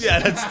hilarious. Yeah,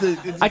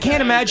 that's I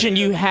can't imagine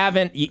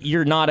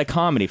you're not a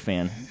comedy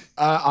fan.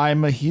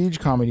 I'm a huge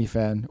comedy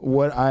fan.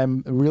 What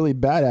I'm really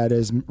bad at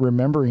is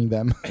remembering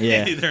them.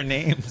 Yeah, their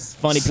names.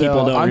 funny So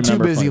people don't I'm remember.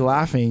 too busy funny.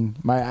 laughing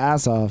my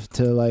ass off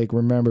to like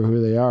remember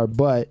who they are.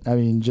 But I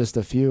mean, just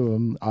a few of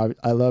them.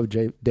 I love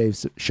Dave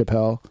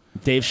Chappelle.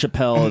 Dave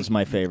Chappelle is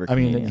my favorite. I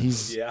mean,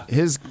 comedian.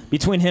 his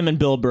Between him and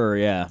Bill Burr,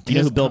 yeah. Do you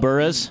know who Bill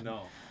Burr is? No.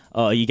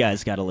 Oh, you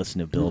guys got to listen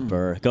to Bill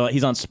Burr. Go.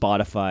 He's on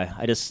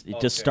Spotify. Just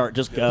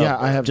go. Yeah,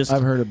 I have.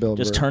 I've heard of Bill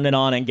Just Burr. turn it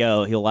on and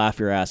go. He'll laugh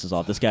your asses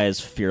off. This guy is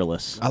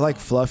fearless. I like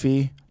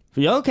Fluffy.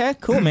 Yeah, okay,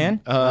 cool,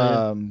 man.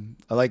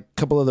 I like a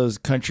couple of those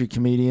country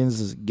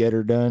comedians. Get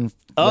Her Done.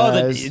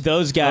 guys.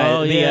 Those guys.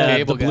 Oh, yeah. the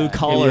Cable blue guy.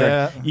 collar.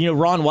 Yeah. You know,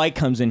 Ron White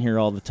comes in here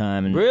all the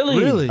time. And,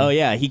 Really? Oh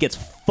yeah, he gets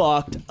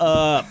fucked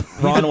up.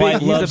 Ron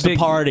White loves to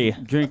party.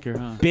 Drinker,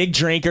 huh? Big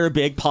drinker,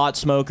 big pot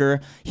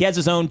smoker. He has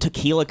his own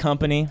tequila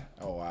company.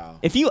 Oh wow.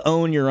 If you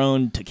own your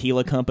own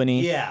tequila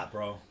company, Yeah,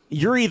 bro.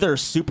 you're either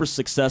super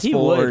successful He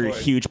would. or a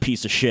huge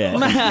piece of shit.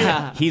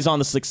 He's on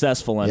the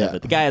successful end of Yeah.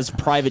 it. The guy has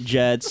private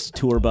jets,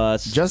 tour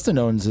bus. Justin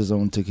owns his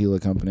own tequila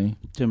company.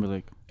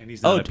 Timberlake. And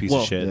he's not Oh, a piece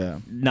well, of shit. Yeah.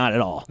 Not at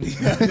all.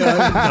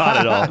 Not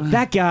at all.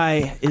 That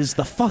guy is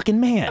the fucking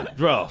man.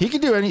 Bro. He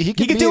could do any. He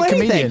could could be do a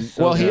anything. comedian.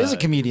 So Well, he is a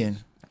good. comedian.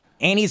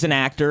 And he's an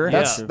actor.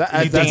 That's He that's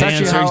actually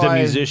dances, how he's a I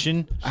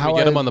musician. how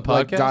get I, him on the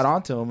like, podcast? got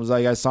onto him was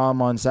like I saw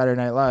him on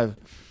Saturday Night Live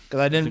because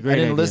I didn't great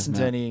idea, listen to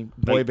man. any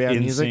boy Like, band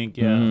in music. sync,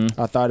 yeah.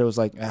 Mm-hmm. I thought it was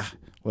like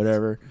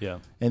whatever. Yeah.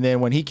 And then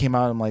when he came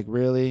out, I'm like,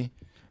 really?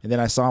 And then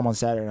I saw him on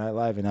Saturday Night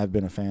Live, and I've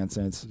been a fan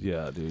since.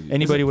 Yeah, dude.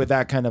 Anybody with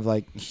that kind of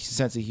like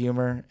sense of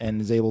humor and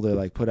is able to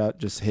like put out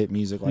just hit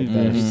music like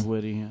Yeah, that. he's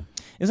witty. Yeah.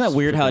 Isn't that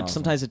weird how awesome.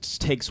 sometimes it just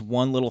takes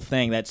one little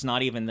thing that's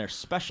not even their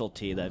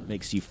specialty that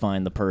makes you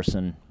find the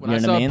person? When you I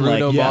know saw what I mean?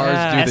 Bruno like,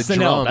 Mars do the SNL,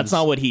 drums. that's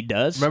not what he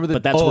does. Remember the-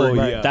 but that's Oh,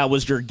 where yeah. that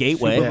was your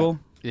gateway. Super Bowl?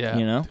 Yeah.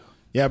 You know?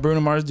 Yeah,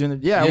 Bruno Mars doing it.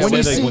 Yeah, Yeah, when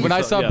you see when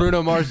I saw yeah.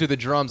 Bruno Mars do the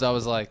drums, I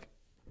was like,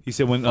 He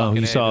said when Fucking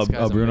he A, saw this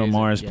guy's Bruno amazing.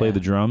 Mars play Yeah. the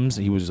drums,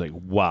 he was like,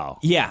 wow.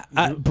 Yeah,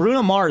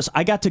 Bruno Mars.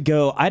 I got to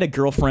go. I had a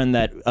girlfriend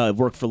that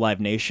worked for Live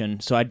Nation,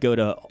 so I'd go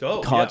to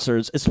Dope,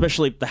 concerts.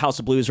 Especially the House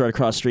of Blues right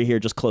across the street here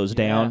just closed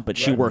down, but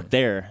she worked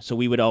there, so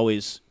we would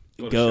always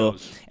to go.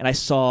 shows. And I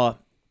saw,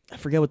 I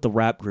forget what the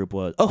rap group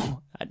was.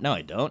 Oh, no,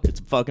 I don't. It's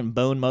fucking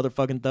Bone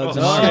Motherfucking Thugs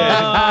and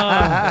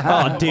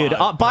Harmony. Oh,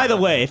 dude. By the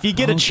way, if you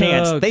get a Bone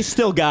chance, Thugs. they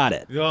still got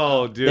it.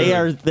 Oh,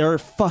 dude. They're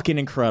fucking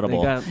incredible.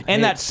 They got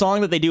And that hits.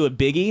 song that they do with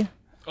Biggie.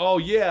 Oh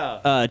yeah.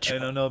 Uh, I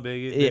don't know,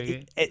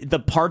 Biggie. the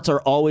parts are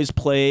always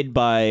played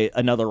by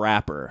another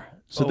rapper.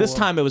 So this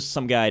time it was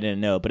some guy I didn't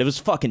know, but it was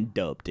fucking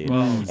dope, dude.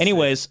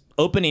 Anyways,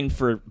 opening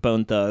for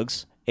Bone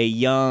Thugs, a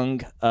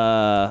young, who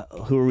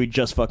are we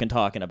just fucking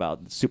talking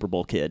about? Super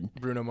Bowl kid.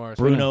 Bruno Mars.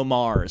 Bruno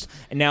Mars.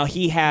 And now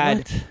he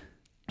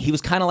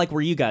was kind of like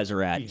where you guys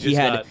are at. just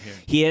got here.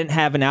 He didn't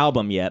have an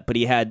album yet, but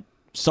he had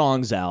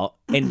songs out,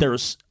 and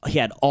he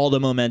had all the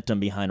momentum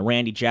behind.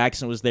 Randy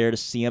Jackson was there to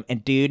see him,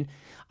 and dude,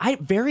 I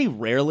very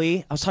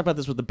rarely. I was talking about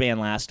this with the band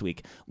last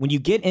week. When you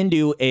get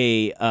into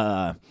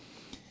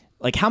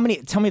Like, tell me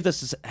if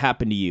this has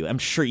happened to you. I'm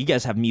sure you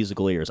guys have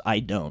musical ears.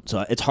 I don't.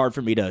 So it's hard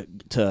for me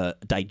to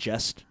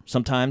digest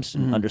sometimes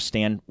and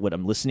understand what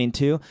I'm listening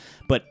to.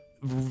 But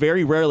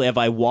very rarely have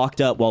I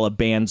walked up while a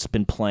band's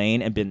been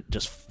playing and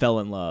just fell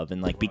in love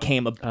and like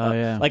became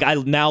like I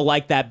now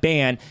like that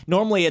band.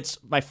 Normally it's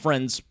my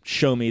friends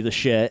show me the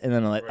shit and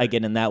then I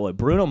get in that way.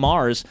 Bruno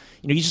Mars,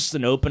 he's just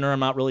an opener. I'm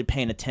not really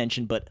paying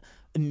attention, but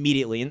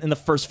immediately in the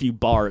first few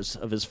bars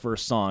of his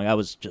first song, I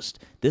was just,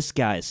 this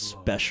guy is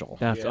special.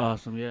 That's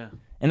awesome, yeah.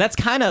 And that's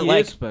kind of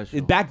like,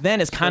 back then,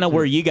 it's kind of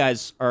where you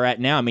guys are at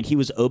now. I mean, he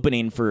was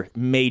opening for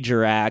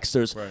major acts.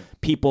 There's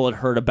people had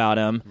heard about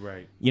him.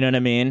 Right. You know what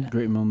I mean?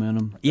 Great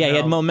momentum. Yeah, he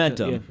had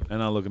momentum. Yeah. And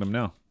now look at him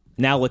now.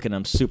 Now look at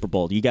him, Super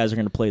Bowl. You guys are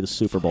going to play the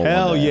Super Bowl.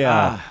 Hell one day.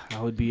 yeah.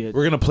 That would be it.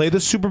 We're going to play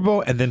the Super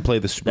Bowl and then play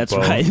the Super That's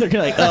Bowl. right. They're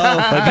gonna like,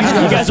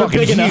 you guys are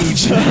big enough.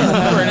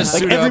 We're in a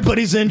suit Like,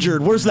 everybody's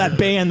injured. Where's that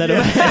band that?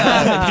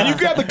 Can you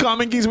grab the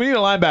Common Keys? We need a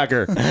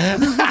linebacker.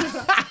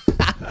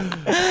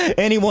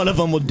 Any one of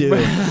them will do. All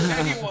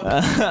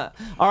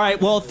right.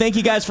 Well, thank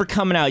you guys for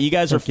coming out. You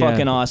guys are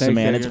fucking awesome, Thanks,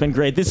 man. Edgar. It's been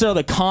great. These are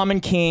the Common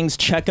Kings.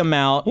 Check them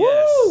out.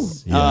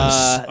 Yes. Woo!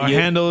 Our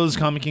handles,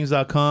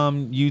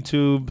 commonkings.com,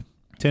 YouTube,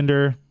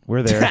 Tinder.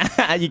 We're there.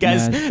 You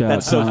guys,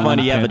 that's so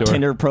funny. You have a Pandora.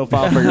 Tinder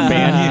profile for your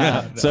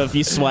band. So if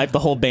you swipe, the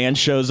whole band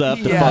shows up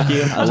to fuck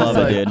you. I love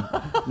it, dude.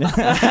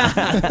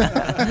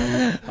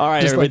 All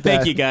right, Just everybody. like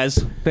Thank that. you,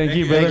 guys. Thank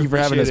you, brother. Thank you for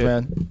having us,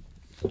 Appreciate it. man.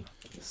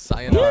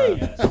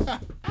 Sayonara.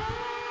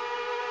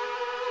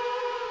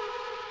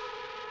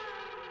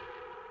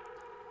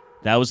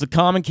 That was the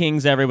Common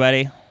Kings,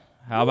 everybody.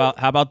 How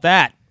about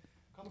that?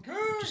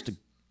 Just a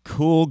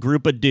cool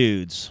group of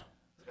dudes.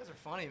 These guys are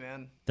funny,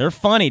 man. They're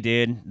funny,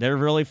 dude. They're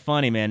really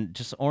funny, man.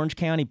 Just Orange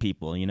County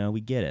people,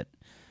 we get it.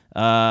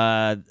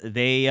 Yeah,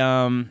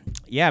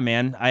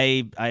 man.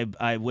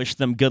 I wish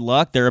them good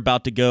luck. They're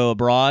about to go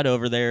abroad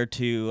over there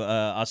to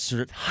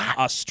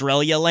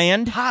Australia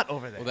land. Hot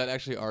over there. Well, that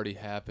actually already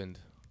happened.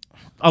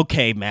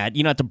 Okay, Matt,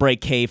 you don't have to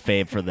break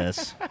kayfabe for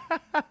this.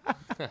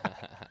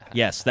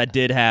 Yes, that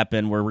did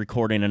happen. We're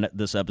recording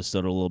this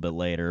episode a little bit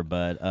later,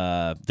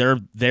 but they're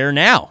there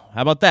now.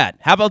 How about that?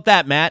 How about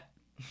that, Matt?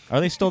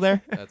 Are they still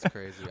there? That's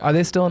crazy. Are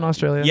they still in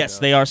Australia? Yes,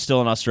 they are still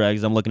in Australia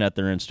because I'm looking at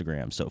their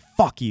Instagram. So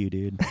fuck you,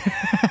 dude.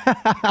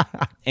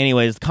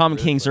 Anyways, the Common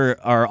Kings are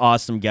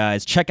awesome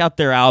guys. Check out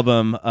their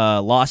album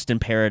 "Lost in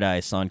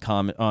Paradise" on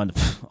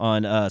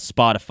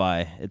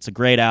Spotify. It's a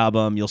great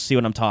album. You'll see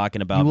what I'm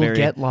talking about. You will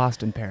get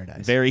lost in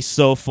paradise. Very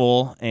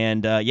soulful,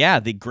 and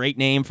the great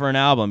name for an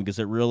album because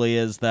it really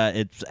is that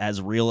it's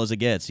as real as it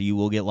gets. You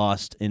will get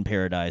lost in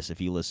paradise if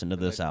you listen to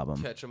this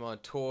album. Catch them on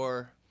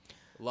tour.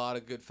 A lot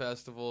of good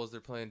festivals. They're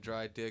playing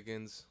Dry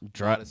Diggins.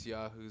 Honest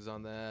Yahoo's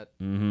on that.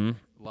 Mm-hmm.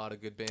 A lot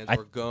of good bands.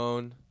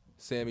 Orgone,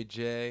 Sammy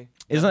J.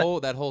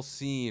 Isn't that whole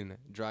scene,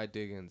 Dry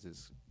Diggins,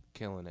 is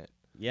killing it.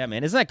 Yeah,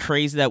 man. Isn't that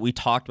crazy that we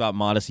talked about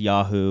Modest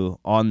Yahoo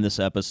on this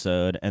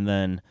episode and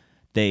then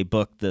they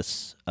booked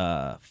this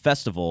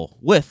festival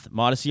with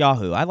Modest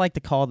Yahoo? I like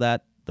to call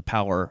that the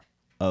power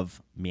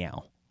of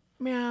meow.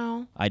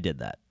 Meow. I did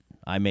that.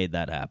 I made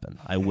that happen.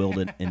 I willed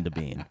it into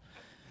being.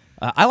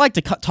 I like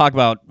to talk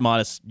about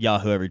Modest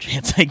Yahoo every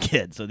chance I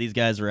get. So these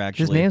guys are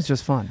actually... His name's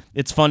just fun.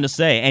 It's fun to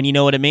say. And you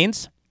know what it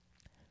means?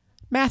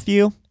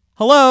 Matthew.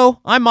 Hello,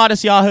 I'm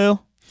Modest Yahoo.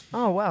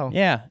 Oh, wow.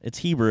 Yeah, it's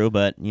Hebrew,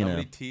 but, How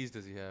many T's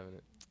does he have in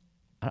it?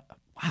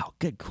 Wow,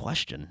 good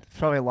question.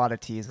 Probably a lot of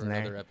T's For in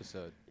another there.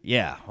 episode.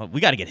 Yeah, well, we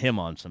got to get him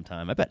on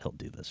sometime. I bet he'll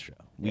do this show.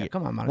 Yeah,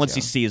 come on, Modest Once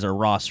he Yahoo. sees our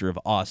roster of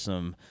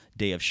awesome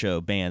day of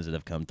show bands that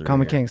have come through.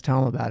 Common here. Kings,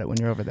 tell them about it when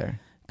you're over there.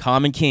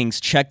 Common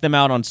Kings, check them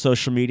out on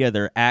social media.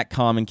 They're at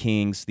Common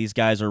Kings. These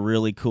guys are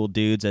really cool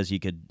dudes, as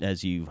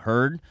you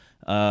heard.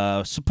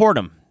 Support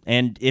them,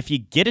 and if you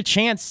get a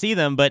chance, see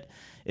them. But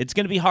it's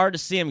going to be hard to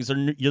see them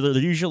because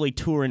they're usually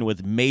touring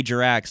with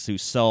major acts who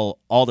sell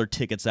all their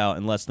tickets out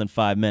in less than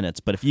 5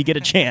 minutes. But if you get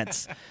a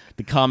chance,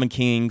 the Common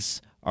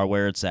Kings are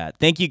where it's at.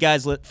 Thank you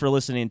guys for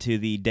listening to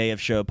the Day of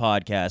Show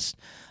podcast.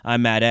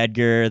 I'm Matt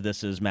Edgar.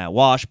 This is Matt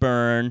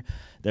Washburn.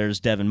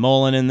 There's Devin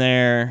Mullen in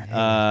there.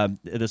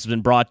 This has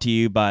been brought to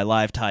you by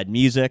Live Tide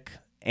Music.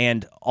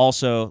 And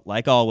also,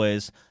 like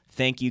always,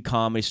 thank you,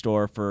 Comedy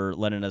Store, for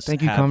letting us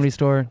Thank you, have Comedy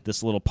Store.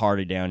 this little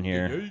party down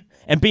here.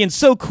 And being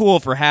so cool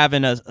for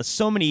having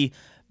so many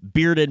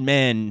bearded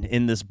men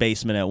in this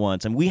basement at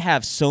once. And we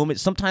have so many.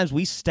 Sometimes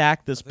we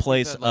stack this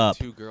place We've had, up.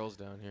 2 girls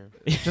down here.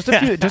 Just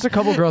a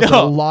couple girls with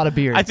No, a lot of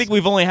beards. I think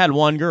we've only had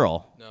one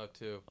girl. No,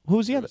 2.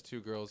 Who's the There other? was 2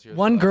 girls here.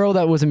 one girl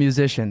that was a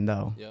musician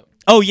though. Yep.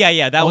 Oh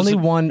yeah. That Only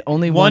was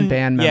one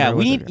band member. Yeah,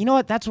 was we a need. girl. You know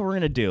what? That's what we're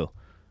gonna do.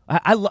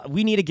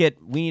 We need to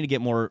get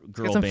more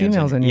girl some bands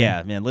females in here.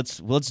 Yeah, man. Let's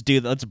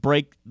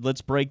break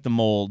the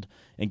mold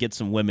and get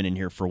some women in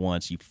here for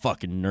once. You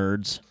fucking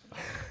nerds.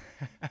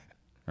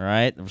 All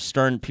right,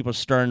 people are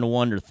starting to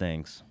wonder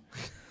things.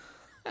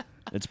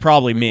 It's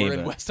probably me. We're in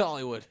but- West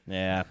Hollywood.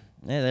 yeah,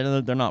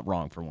 they're not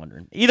wrong for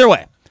wondering. Either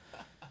way,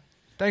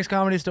 Thanks,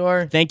 Comedy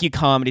Store. thank you,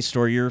 Comedy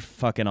Store. You're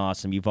fucking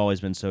awesome. You've always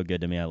been so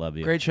good to me. I love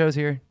you. Great shows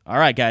here. All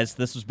right, guys.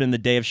 This has been the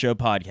Day of Show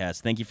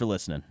podcast. Thank you for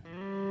listening.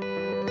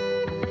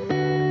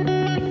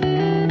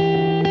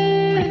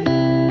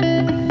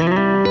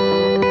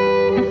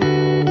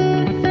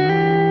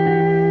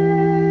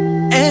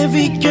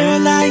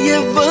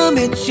 ever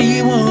met,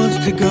 she wants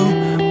to go,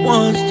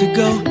 wants to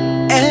go.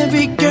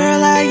 Every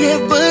girl I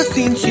ever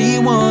seen, she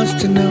wants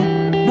to know,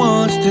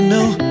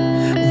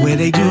 where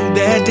they do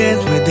their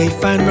dance, where they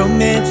find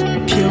romance.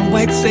 Pure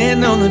white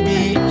sand on the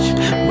beach,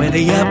 where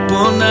they up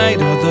all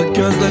night, all the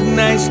girls look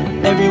nice.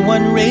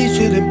 Everyone raised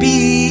to the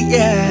beat,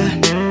 yeah.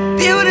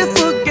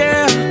 Beautiful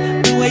girl,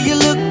 the way you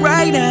look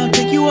right now,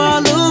 take you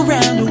all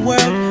around the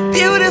world.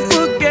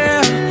 Beautiful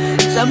girl,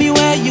 tell me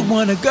where you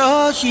wanna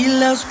go. She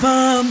loves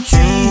palm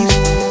trees,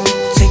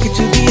 take her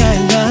to the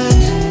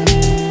island.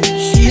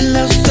 She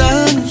loves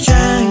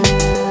sunshine,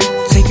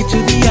 take her to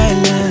the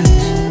island.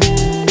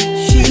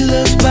 She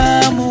loves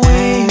palm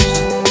waves,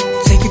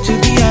 take her to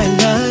the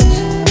island.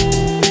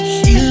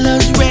 She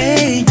loves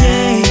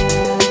reggae,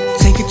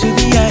 take her to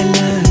the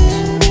island.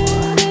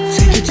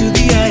 Take her to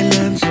the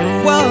island.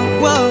 Whoa,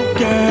 whoa,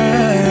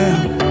 girl,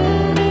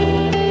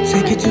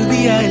 take her to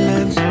the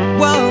island.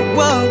 Whoa,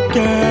 whoa,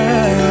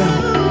 girl.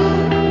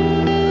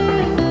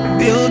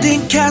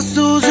 Building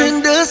castles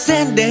in the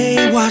sand,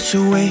 they wash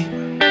away,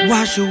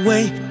 wash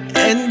away.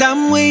 And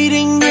I'm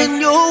waiting in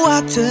your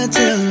water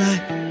till I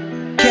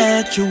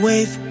catch a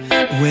wave.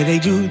 Where they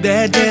do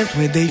their dance,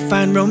 where they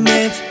find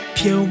romance.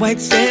 Pure white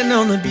sand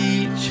on the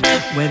beach,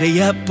 where they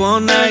up all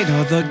night,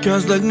 all the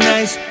girls look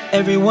nice.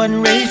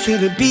 Everyone raised to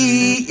the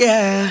beat,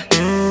 yeah.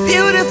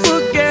 Beautiful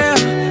girl,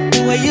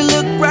 the way you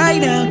look right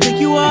now, take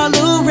you all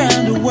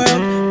around the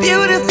world.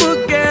 Beautiful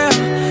girl,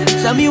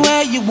 tell me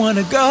where you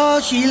wanna go.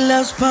 She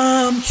loves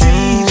palm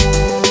trees,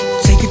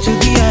 take her to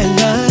the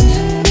island.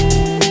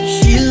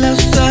 She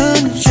loves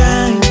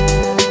sunshine,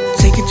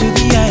 take her to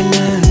the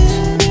island.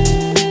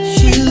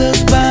 She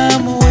loves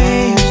palm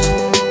waves,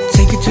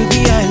 take her to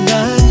the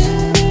island.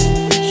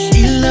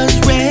 She loves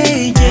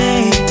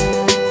reggae,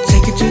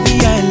 take her to the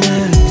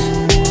island.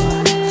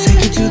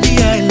 Take her to the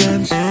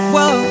island.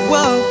 Whoa,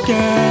 whoa,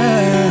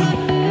 girl,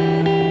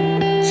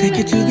 take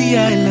her to the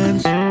island.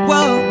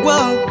 Whoa,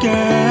 whoa,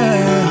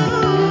 girl.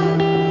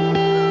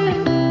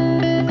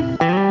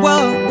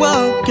 Whoa,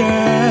 whoa,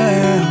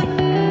 girl,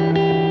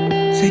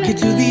 take her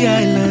to the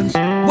island.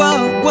 Whoa,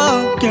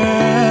 whoa,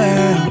 girl.